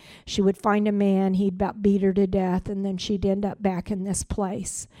time. She would find a man, he'd about beat her to death, and then she'd end up back in this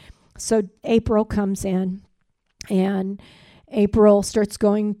place. So April comes in, and April starts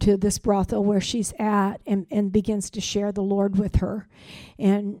going to this brothel where she's at and begins to share the Lord with her.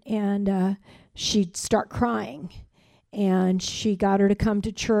 And she'd start crying. And she got her to come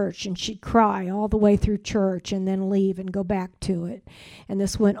to church, and she'd cry all the way through church and then leave and go back to it. And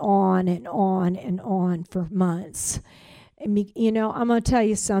this went on and on and on for months. And, you know, I'm going to tell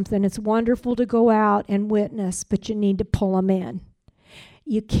you something. It's wonderful to go out and witness, but you need to pull them in.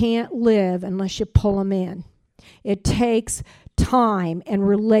 You can't live unless you pull them in. It takes time and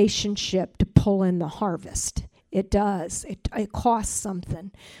relationship to pull in the harvest. It does. It costs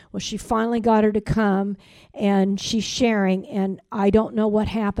something. Well, she finally got her to come, and she's sharing, and I don't know what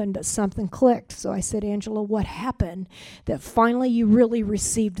happened, but something clicked. So I said, Angela, what happened that finally you really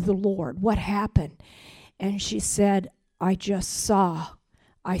received the Lord? What happened? And she said, I saw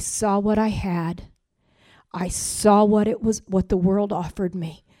what I had. I saw what the world offered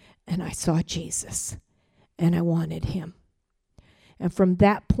me, and I saw Jesus, and I wanted him. And from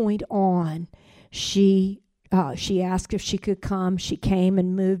that point on, she asked if she could come. She came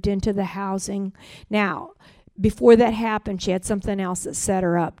and moved into the housing. Now, before that happened, she had something else that set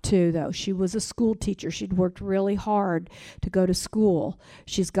her up too, though. She was a school teacher. She'd worked really hard to go to school.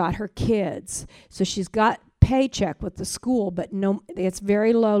 She's got her kids. So she's got paycheck with the school, but no, it's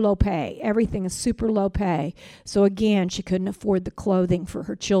very low pay. Everything is super low pay. So again, she couldn't afford the clothing for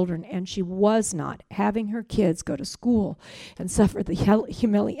her children, and she was not having her kids go to school and suffer the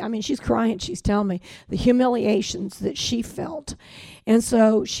humiliation. I mean, she's crying. She's telling me the humiliations that she felt. And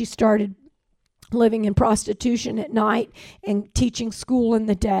so she started living in prostitution at night and teaching school in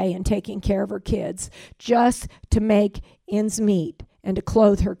the day and taking care of her kids just to make ends meet and to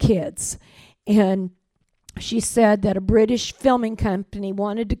clothe her kids. And she said that a British filming company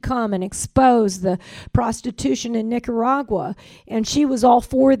wanted to come and expose the prostitution in Nicaragua, and she was all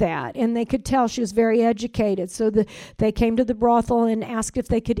for that, and they could tell she was very educated. So they came to the brothel and asked if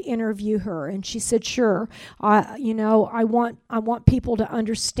they could interview her, and she said, sure, I want people to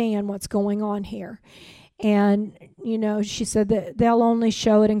understand what's going on here. And, you know, she said that they'll only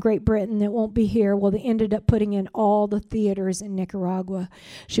show it in Great Britain. It won't be here. Well, they ended up putting in all the theaters in Nicaragua.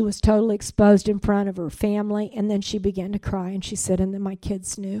 She was totally exposed in front of her family. And then she began to cry. And she said, and then my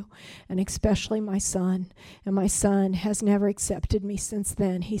kids knew, and especially my son. And my son has never accepted me since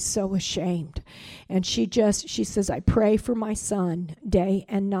then. He's so ashamed. And she says, I pray for my son day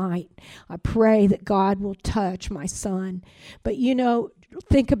and night. I pray that God will touch my son. But, you know,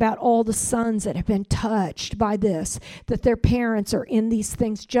 think about all the sons that have been touched by this, that their parents are in these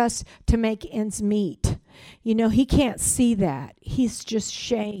things just to make ends meet. You know, he can't see that. He's just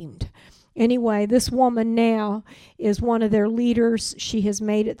shamed. Anyway, this woman now is one of their leaders. She has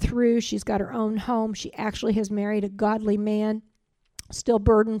made it through. She's got her own home. She actually has married a godly man, still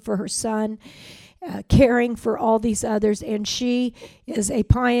burdened for her son. Caring for all these others, and she is a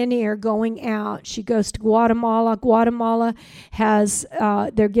pioneer going out. She goes to Guatemala. Guatemala has,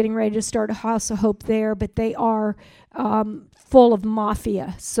 they're getting ready to start a House of Hope there, but they are full of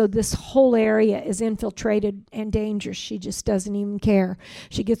mafia. So this whole area is infiltrated and dangerous. She just doesn't even care.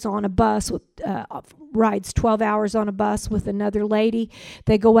 She gets on a bus with, rides 12 hours on a bus with another lady.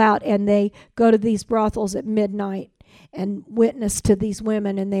 They go out and they go to these brothels at midnight and witness to these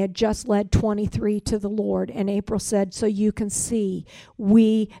women, and they had just led 23 to the Lord. And April said, so you can see,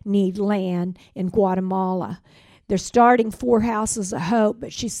 we need land in Guatemala. They're starting 4 houses of hope,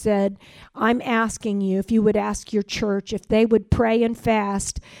 but she said, I'm asking you if you would ask your church if they would pray and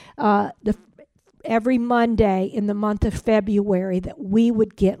fast every Monday in the month of February, that we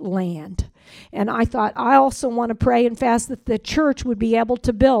would get land. And I thought, I also want to pray and fast that the church would be able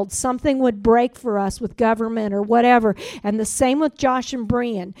to build. Something would break for us with government or whatever. And the same with Josh and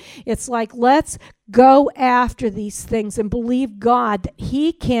Brian. It's like, let's go after these things and believe God that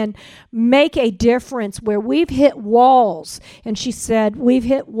he can make a difference where we've hit walls. And she said, we've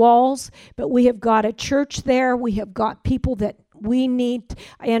hit walls, but we have got a church there. We have got people that we need,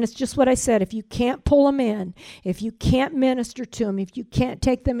 and it's just what I said, if you can't pull them in, if you can't minister to them, if you can't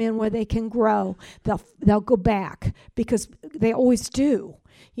take them in where they can grow, they'll go back, because they always do.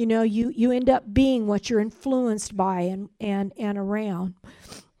 You know, you end up being what you're influenced by and around.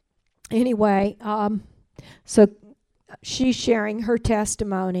 Anyway, so she's sharing her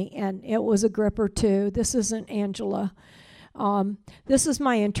testimony, and it was a gripper too. This isn't Angela. This is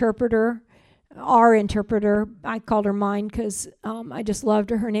my interpreter. Our interpreter. I called her mine because I just loved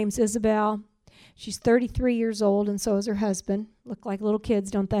her. Her name's Isabel. She's 33 years old, and so is her husband. Look like little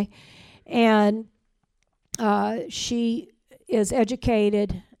kids, don't they? And she is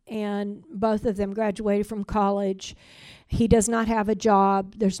educated, and both of them graduated from college. He does not have a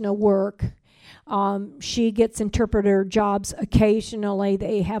job. There's no work. She gets interpreter jobs occasionally.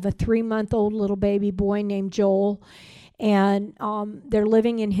 They have a 3-month-old little baby boy named Joel, and they're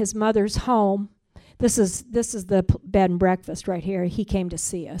living in his mother's home. This is the bed and breakfast right here. He came to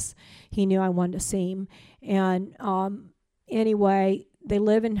see us. He knew I wanted to see him. And anyway, they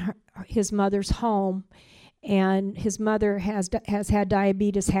live in his mother's home, and his mother has had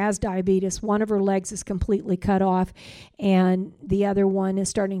diabetes. One of her legs is completely cut off, and the other one is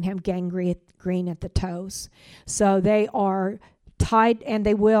starting to have gangrene at the toes. So they are tied, and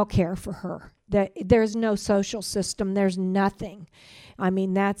they will care for her. There's no social system. There's nothing. I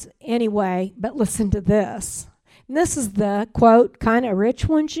mean, that's anyway, but listen to this. And this is the, quote, kind of rich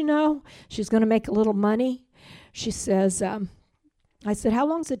ones, you know. She's going to make a little money. She says, I said, how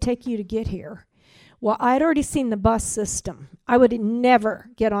long does it take you to get here? Well, I'd already seen the bus system. I would never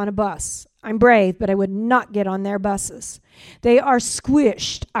get on a bus. I'm brave, but I would not get on their buses. They are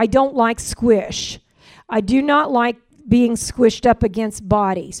squished. I don't like squish. I do not like being squished up against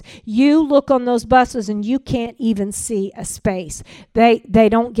bodies. You look on those buses and you can't even see a space. They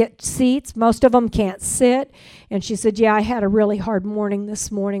don't get seats. Most of them can't sit. And she said, yeah, I had a really hard morning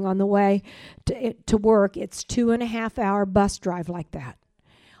this morning on the way to work. It's 2.5 hour bus drive like that.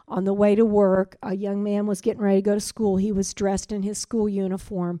 On the way to work, a young man was getting ready to go to school. He was dressed in his school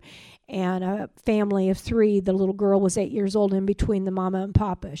uniform, and a family of 3, the little girl was 8 years old, in between the mama and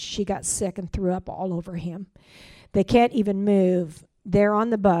papa. She got sick and threw up all over him. They can't even move. They're on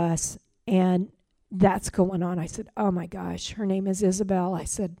the bus, and that's going on. I said, oh my gosh, her name is Isabel. I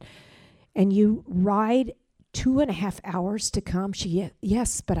said, and you ride 2.5 hours to come?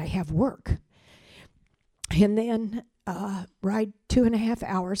 Yes, but I have work. And then ride 2.5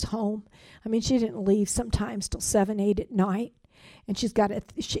 hours home. I mean, she didn't leave sometimes till 7, 8 at night. And she's got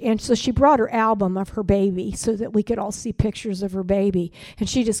and so she brought her album of her baby so that we could all see pictures of her baby. And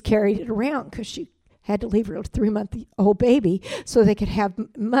she just carried it around because she had to leave her 3-month-old baby so they could have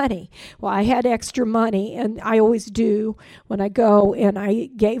money. Well, I had extra money, and I always do when I go, and I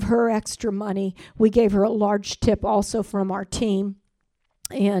gave her extra money. We gave her a large tip also from our team.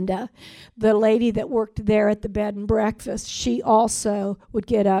 And the lady that worked there at the bed and breakfast, she also would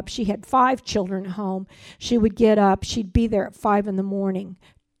get up. She had 5 children at home. She would get up. She'd be there at 5 in the morning,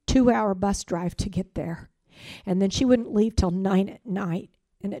 2-hour bus drive to get there. And then she wouldn't leave till 9 at night,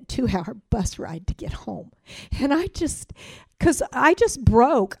 and a 2-hour bus ride to get home. And because I just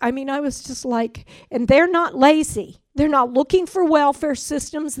broke. I mean, I was just like, and they're not lazy. They're not looking for welfare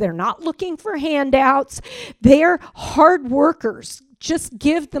systems. They're not looking for handouts. They're hard workers. Just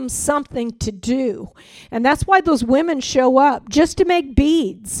give them something to do. And that's why those women show up, just to make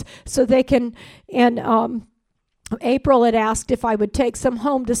beads so they can. And April had asked if I would take some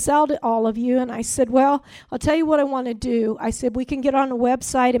home to sell to all of you. And I said, well, I'll tell you what I want to do. I said, we can get on a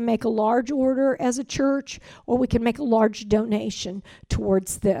website and make a large order as a church, or we can make a large donation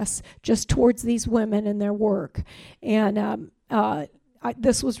towards this, just towards these women and their work. And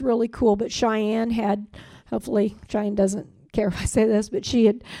this was really cool. But Cheyenne hopefully Cheyenne doesn't care if I say this, but she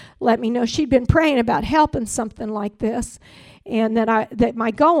had let me know she'd been praying about helping something like this, and that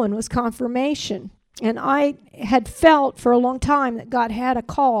my going was confirmation. And I had felt for a long time that God had a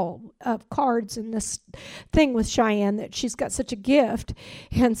call of cards in this thing with Cheyenne, that she's got such a gift.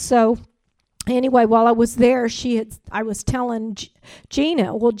 And so anyway, while I was there, I was telling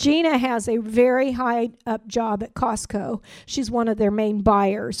Gina, well, Gina has a very high up job at Costco. She's one of their main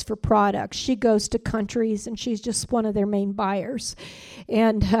buyers for products. She goes to countries, and she's just one of their main buyers.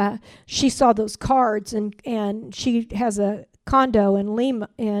 And she saw those cards, and she has a condo in Lima,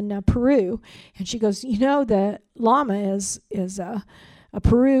 in Peru. And she goes, you know, the llama is a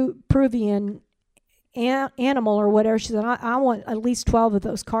Peruvian animal or whatever. She said, I want at least 12 of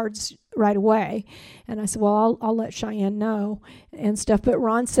those cards right away. And I said, well, I'll let Cheyenne know and stuff. But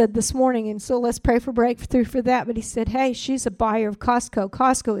Ron said this morning, and so let's pray for breakthrough for that. But he said, hey, she's a buyer of Costco.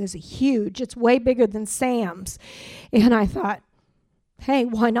 Costco is huge. It's way bigger than Sam's. And I thought, hey,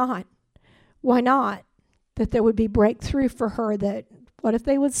 why not? Why not? That there would be breakthrough for her. That what if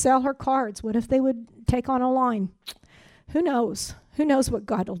they would sell her cards? What if they would take on a line? Who knows? Who knows what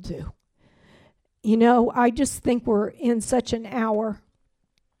God will do? You know, I just think we're in such an hour.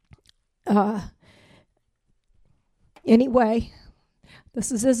 Anyway,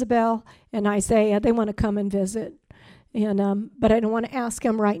 this is Isabel and Isaiah. They want to come and visit. And but I don't want to ask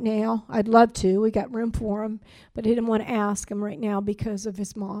him right now. I'd love to. We got room for him. But I didn't want to ask him right now because of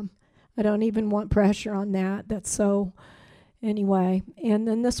his mom. I don't even want pressure on that. That's so... Anyway, and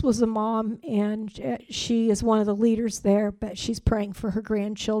then this was a mom, and she is one of the leaders there, but she's praying for her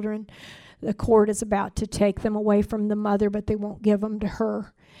grandchildren. the court is about to take them away from the mother, but they won't give them to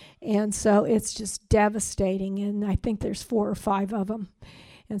her. And so it's just devastating, and I think there's 4 or 5 of them.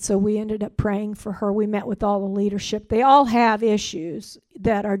 And so we ended up praying for her. We met with all the leadership. They all have issues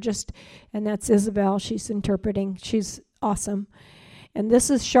that are just, and that's Isabel. She's interpreting. She's awesome. And this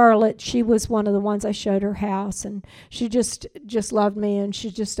is Charlotte. She was one of the ones I showed her house, and she just loved me, and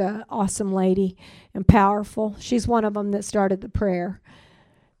she's just an awesome lady and powerful. She's one of them that started the prayer.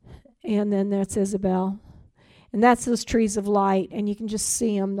 And then that's Isabel. And that's those trees of light, and you can just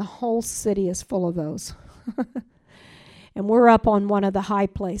see them. The whole city is full of those. And we're up on one of the high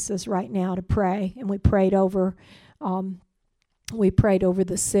places right now to pray, and we prayed over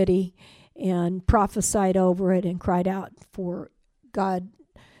the city and prophesied over it and cried out for God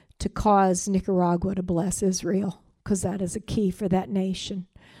to cause Nicaragua to bless Israel, because that is a key for that nation.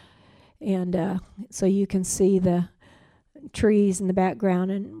 And so you can see the trees in the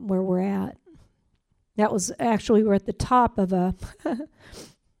background and where we're at. That was actually, we're at the top of a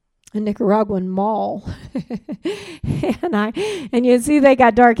Nicaraguan mall. and you see they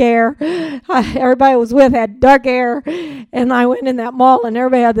got dark hair. Everybody I was with had dark hair. And I went in that mall and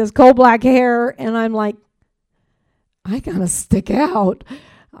everybody had this coal black hair. And I'm like, I kind of stick out.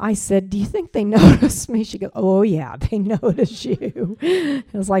 I said, do you think they notice me? She goes, oh yeah, they notice you. I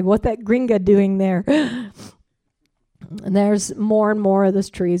was like, what that gringa doing there? And there's more and more of those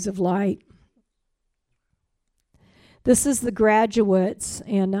trees of light. This is the graduates,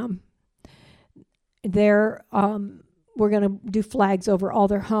 and we're going to do flags over all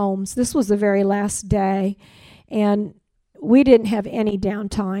their homes. This was the very last day, and we didn't have any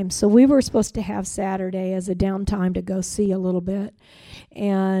downtime, so we were supposed to have Saturday as a downtime to go see a little bit,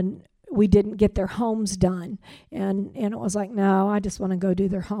 and we didn't get their homes done. And it was like, no, I just want to go do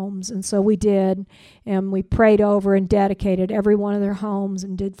their homes. And so we did, and we prayed over and dedicated every one of their homes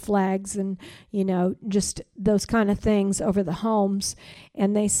and did flags and, just those kind of things over the homes.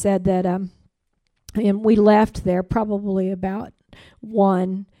 And they said that, and we left there probably about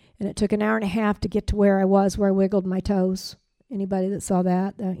 1, and it took an hour and a half to get to where I was, where I wiggled my toes. Anybody that saw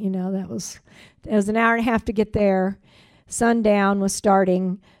that, it was an hour and a half to get there. Sundown was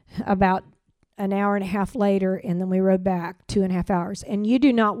starting about an hour and a half later, and then we rode back 2.5 hours. And you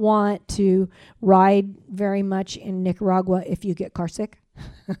do not want to ride very much in Nicaragua if you get car sick.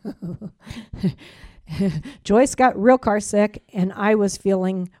 Joyce got real car sick, and I was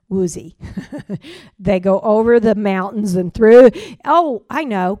feeling woozy. They go over the mountains and through, I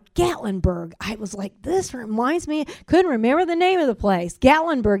know, Gatlinburg. I was like, this reminds me, couldn't remember the name of the place.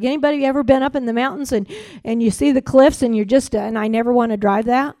 Gatlinburg. Anybody ever been up in the mountains and you see the cliffs and you're just, and I never want to drive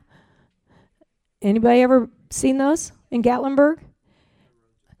that? Anybody ever seen those in Gatlinburg?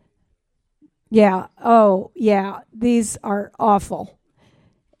 Yeah. Oh, yeah. These are awful.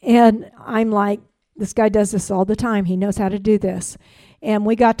 And I'm like, this guy does this all the time. He knows how to do this. And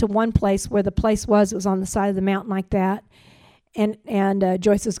we got to one place where the place was. It was on the side of the mountain like that. And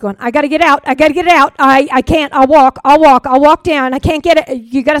Joyce is going, I got to get out. I can't. I'll walk down. I can't get it.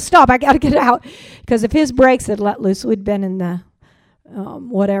 You got to stop. I got to get out. Because if his brakes had let loose, we'd been in the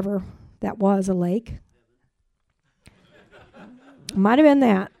whatever that was, a lake. Might have been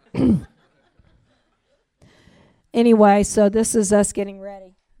that. Anyway, so this is us getting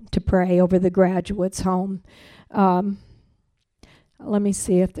ready to pray over the graduates' home. Let me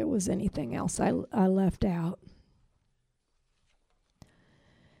see if there was anything else I left out.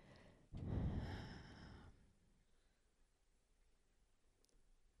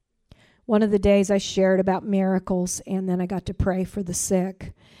 One of the days I shared about miracles, and then I got to pray for the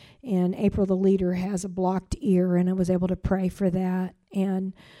sick. And April, the leader, has a blocked ear, and I was able to pray for that.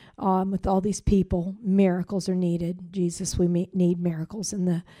 And with all these people, miracles are needed. Jesus, we need miracles in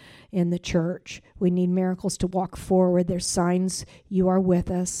the church. We need miracles to walk forward. There's signs you are with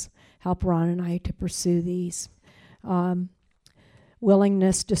us. Help Ron and I to pursue these.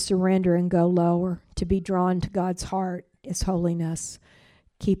 Willingness to surrender and go lower, to be drawn to God's heart is holiness.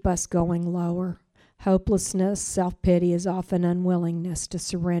 Keep us going lower. Hopelessness, self-pity is often unwillingness to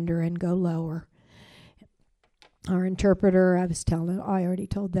surrender and go lower. Our interpreter, I already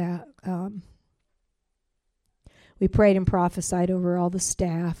told that. We prayed and prophesied over all the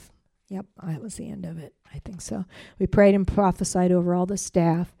staff. Yep, that was the end of it. I think so. We prayed and prophesied over all the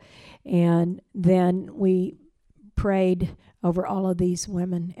staff. And then we prayed over all of these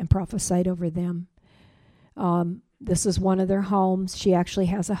women and prophesied over them. This is one of their homes. She actually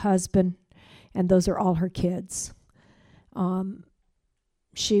has a husband. And those are all her kids.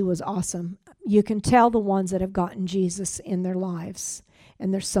 She was awesome. You can tell the ones that have gotten Jesus in their lives,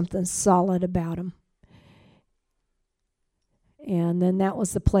 and there's something solid about them. And then that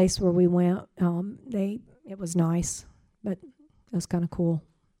was the place where we went. It was nice, but it was kind of cool,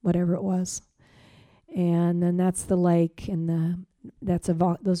 whatever it was. And then that's the lake, and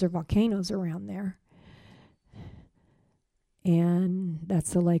those are volcanoes around there. And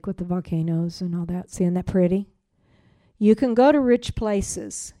that's the lake with the volcanoes and all that. Seeing that pretty? You can go to rich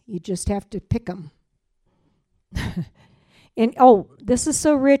places. You just have to pick them. And this is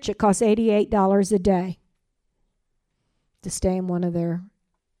so rich, it costs $88 a day to stay in one of their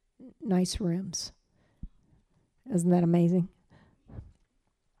nice rooms. Isn't that amazing?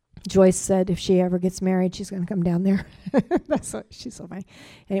 Joyce said if she ever gets married, she's going to come down there. She's so funny.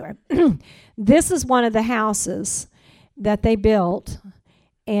 Anyway, this is one of the houses that they built,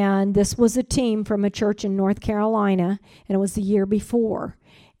 and this was a team from a church in North Carolina, and it was the year before.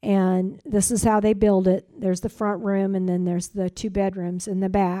 And this is how they build it. There's the front room, and then there's the 2 bedrooms in the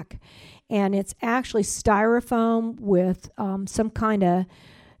back. And it's actually styrofoam with some kind of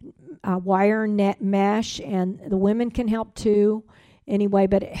wire net mesh, and the women can help too anyway,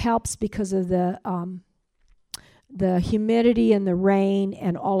 but it helps because of the humidity and the rain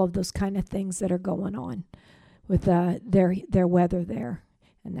and all of those kind of things that are going on with their weather there.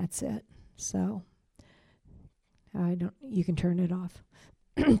 And that's it. So you can turn it off.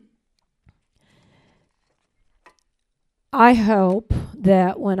 I hope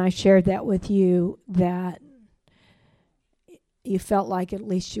that when I shared that with you, that you felt like at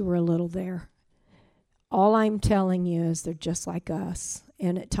least you were a little there. All I'm telling you is they're just like us.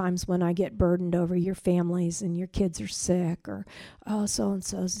 And at times when I get burdened over your families and your kids are sick, or,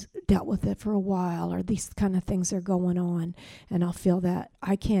 so-and-so's dealt with it for a while, or these kind of things are going on, and I'll feel that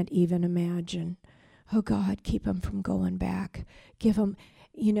I can't even imagine. Oh, God, keep them from going back. Give them,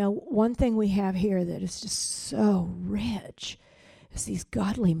 one thing we have here that is just so rich is these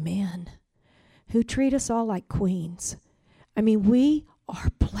godly men who treat us all like queens. I mean, we are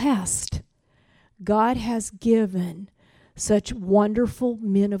blessed. God has given such wonderful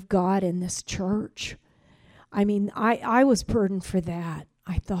men of God in this church. I mean, I was burdened for that.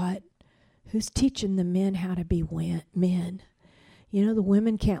 I thought, who's teaching the men how to be men? The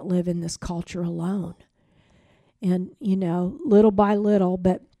women can't live in this culture alone. And, little by little,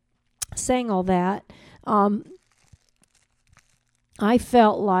 but saying all that, I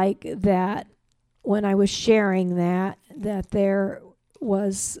felt like that when I was sharing that there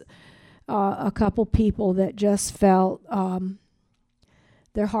was a couple people that just felt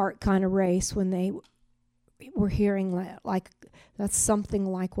their heart kind of race when they were hearing like that's something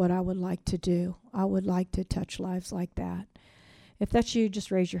like what I would like to do. I would like to touch lives like that. If that's you,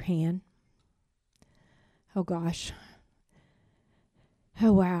 just raise your hand. Oh, gosh.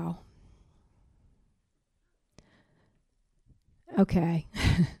 Oh, wow. Okay.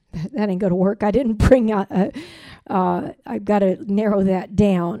 That ain't going to work. I didn't bring out, I've got to narrow that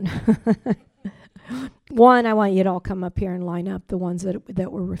down. One, I want you to all come up here and line up, the ones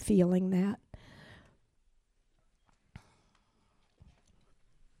that were feeling that.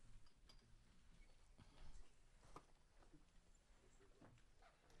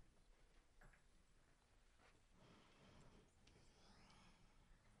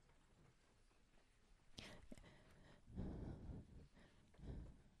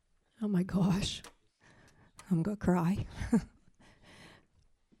 Oh my gosh, I'm going to cry.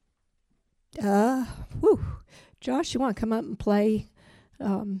 Josh, you want to come up and play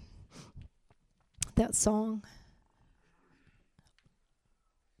that song?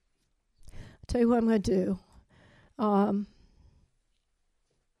 I'll tell you what I'm going to do. I don't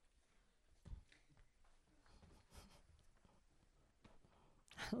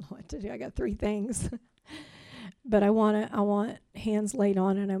know what to do. I got 3 things. But I want hands laid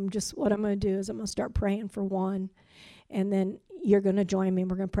on, and what I'm going to do is I'm going to start praying for one, and then you're going to join me,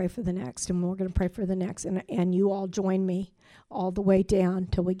 and we're going to pray for the next, and we're going to pray for the next, and you all join me all the way down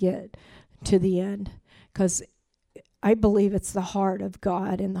till we get to the end, because I believe it's the heart of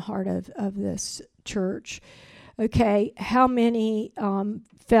God and the heart of this church. Okay, how many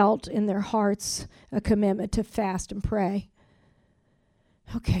felt in their hearts a commitment to fast and pray?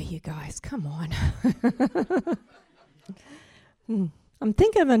 Okay, you guys, come on. I'm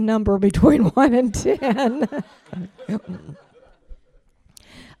thinking of a number between 1 and 10.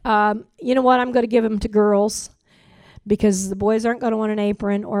 You know what? I'm going to give them to girls because the boys aren't going to want an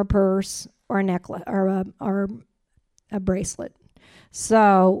apron or a purse or a necklace or a bracelet.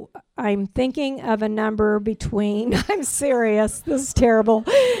 So I'm thinking of a number between, I'm serious, this is terrible,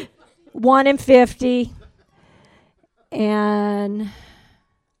 1 and 50, and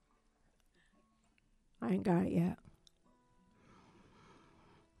I ain't got it yet.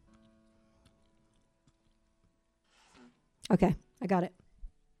 Okay, I got it.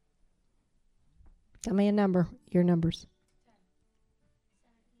 Tell me a number, your numbers.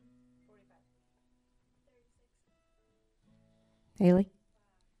 10. Haley?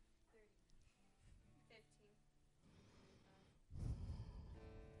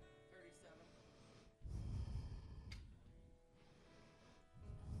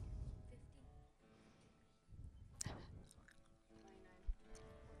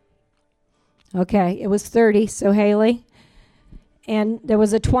 Okay, it was 30, so Haley. And there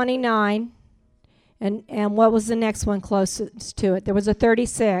was a 29. And what was the next one closest to it? There was a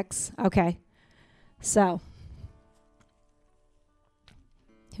 36. Okay. So.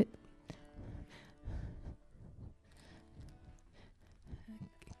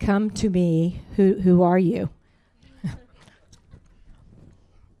 Come to me. Who are you?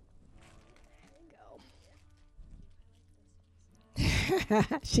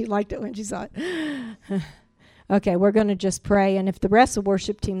 She liked it when she saw it. Okay, we're going to just pray. And if the rest of the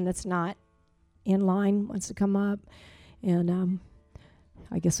worship team that's not in line wants to come up, and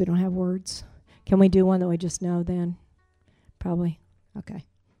I guess we don't have words. Can we do one that we just know then? Probably. Okay.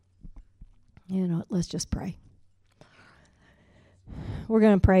 You know, let's just pray. We're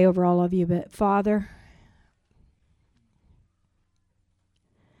going to pray over all of you, but Father,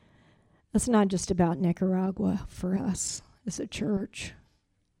 it's not just about Nicaragua for us as a church.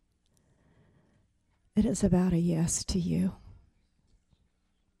 It is about a yes to you.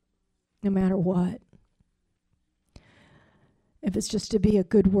 No matter what. If it's just to be a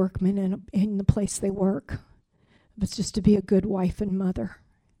good workman in the place they work. If it's just to be a good wife and mother.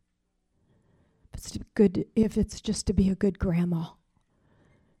 If it's just to be a good grandma.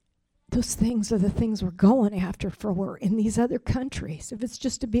 Those things are the things we're going after for we're in these other countries. If it's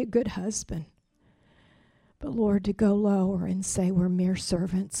just to be a good husband. But Lord, to go lower and say we're mere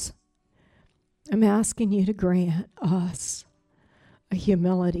servants. I'm asking you to grant us a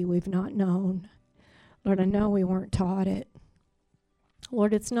humility we've not known. Lord, I know we weren't taught it.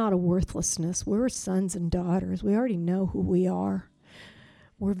 Lord, it's not a worthlessness. We're sons and daughters. We already know who we are.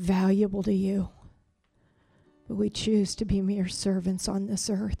 We're valuable to you. But we choose to be mere servants on this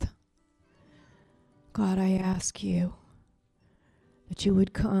earth. God, I ask you that you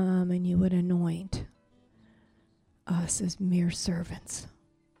would come and you would anoint us as mere servants.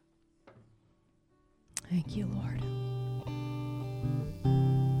 Thank you, Lord.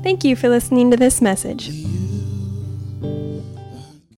 Thank you for listening to this message.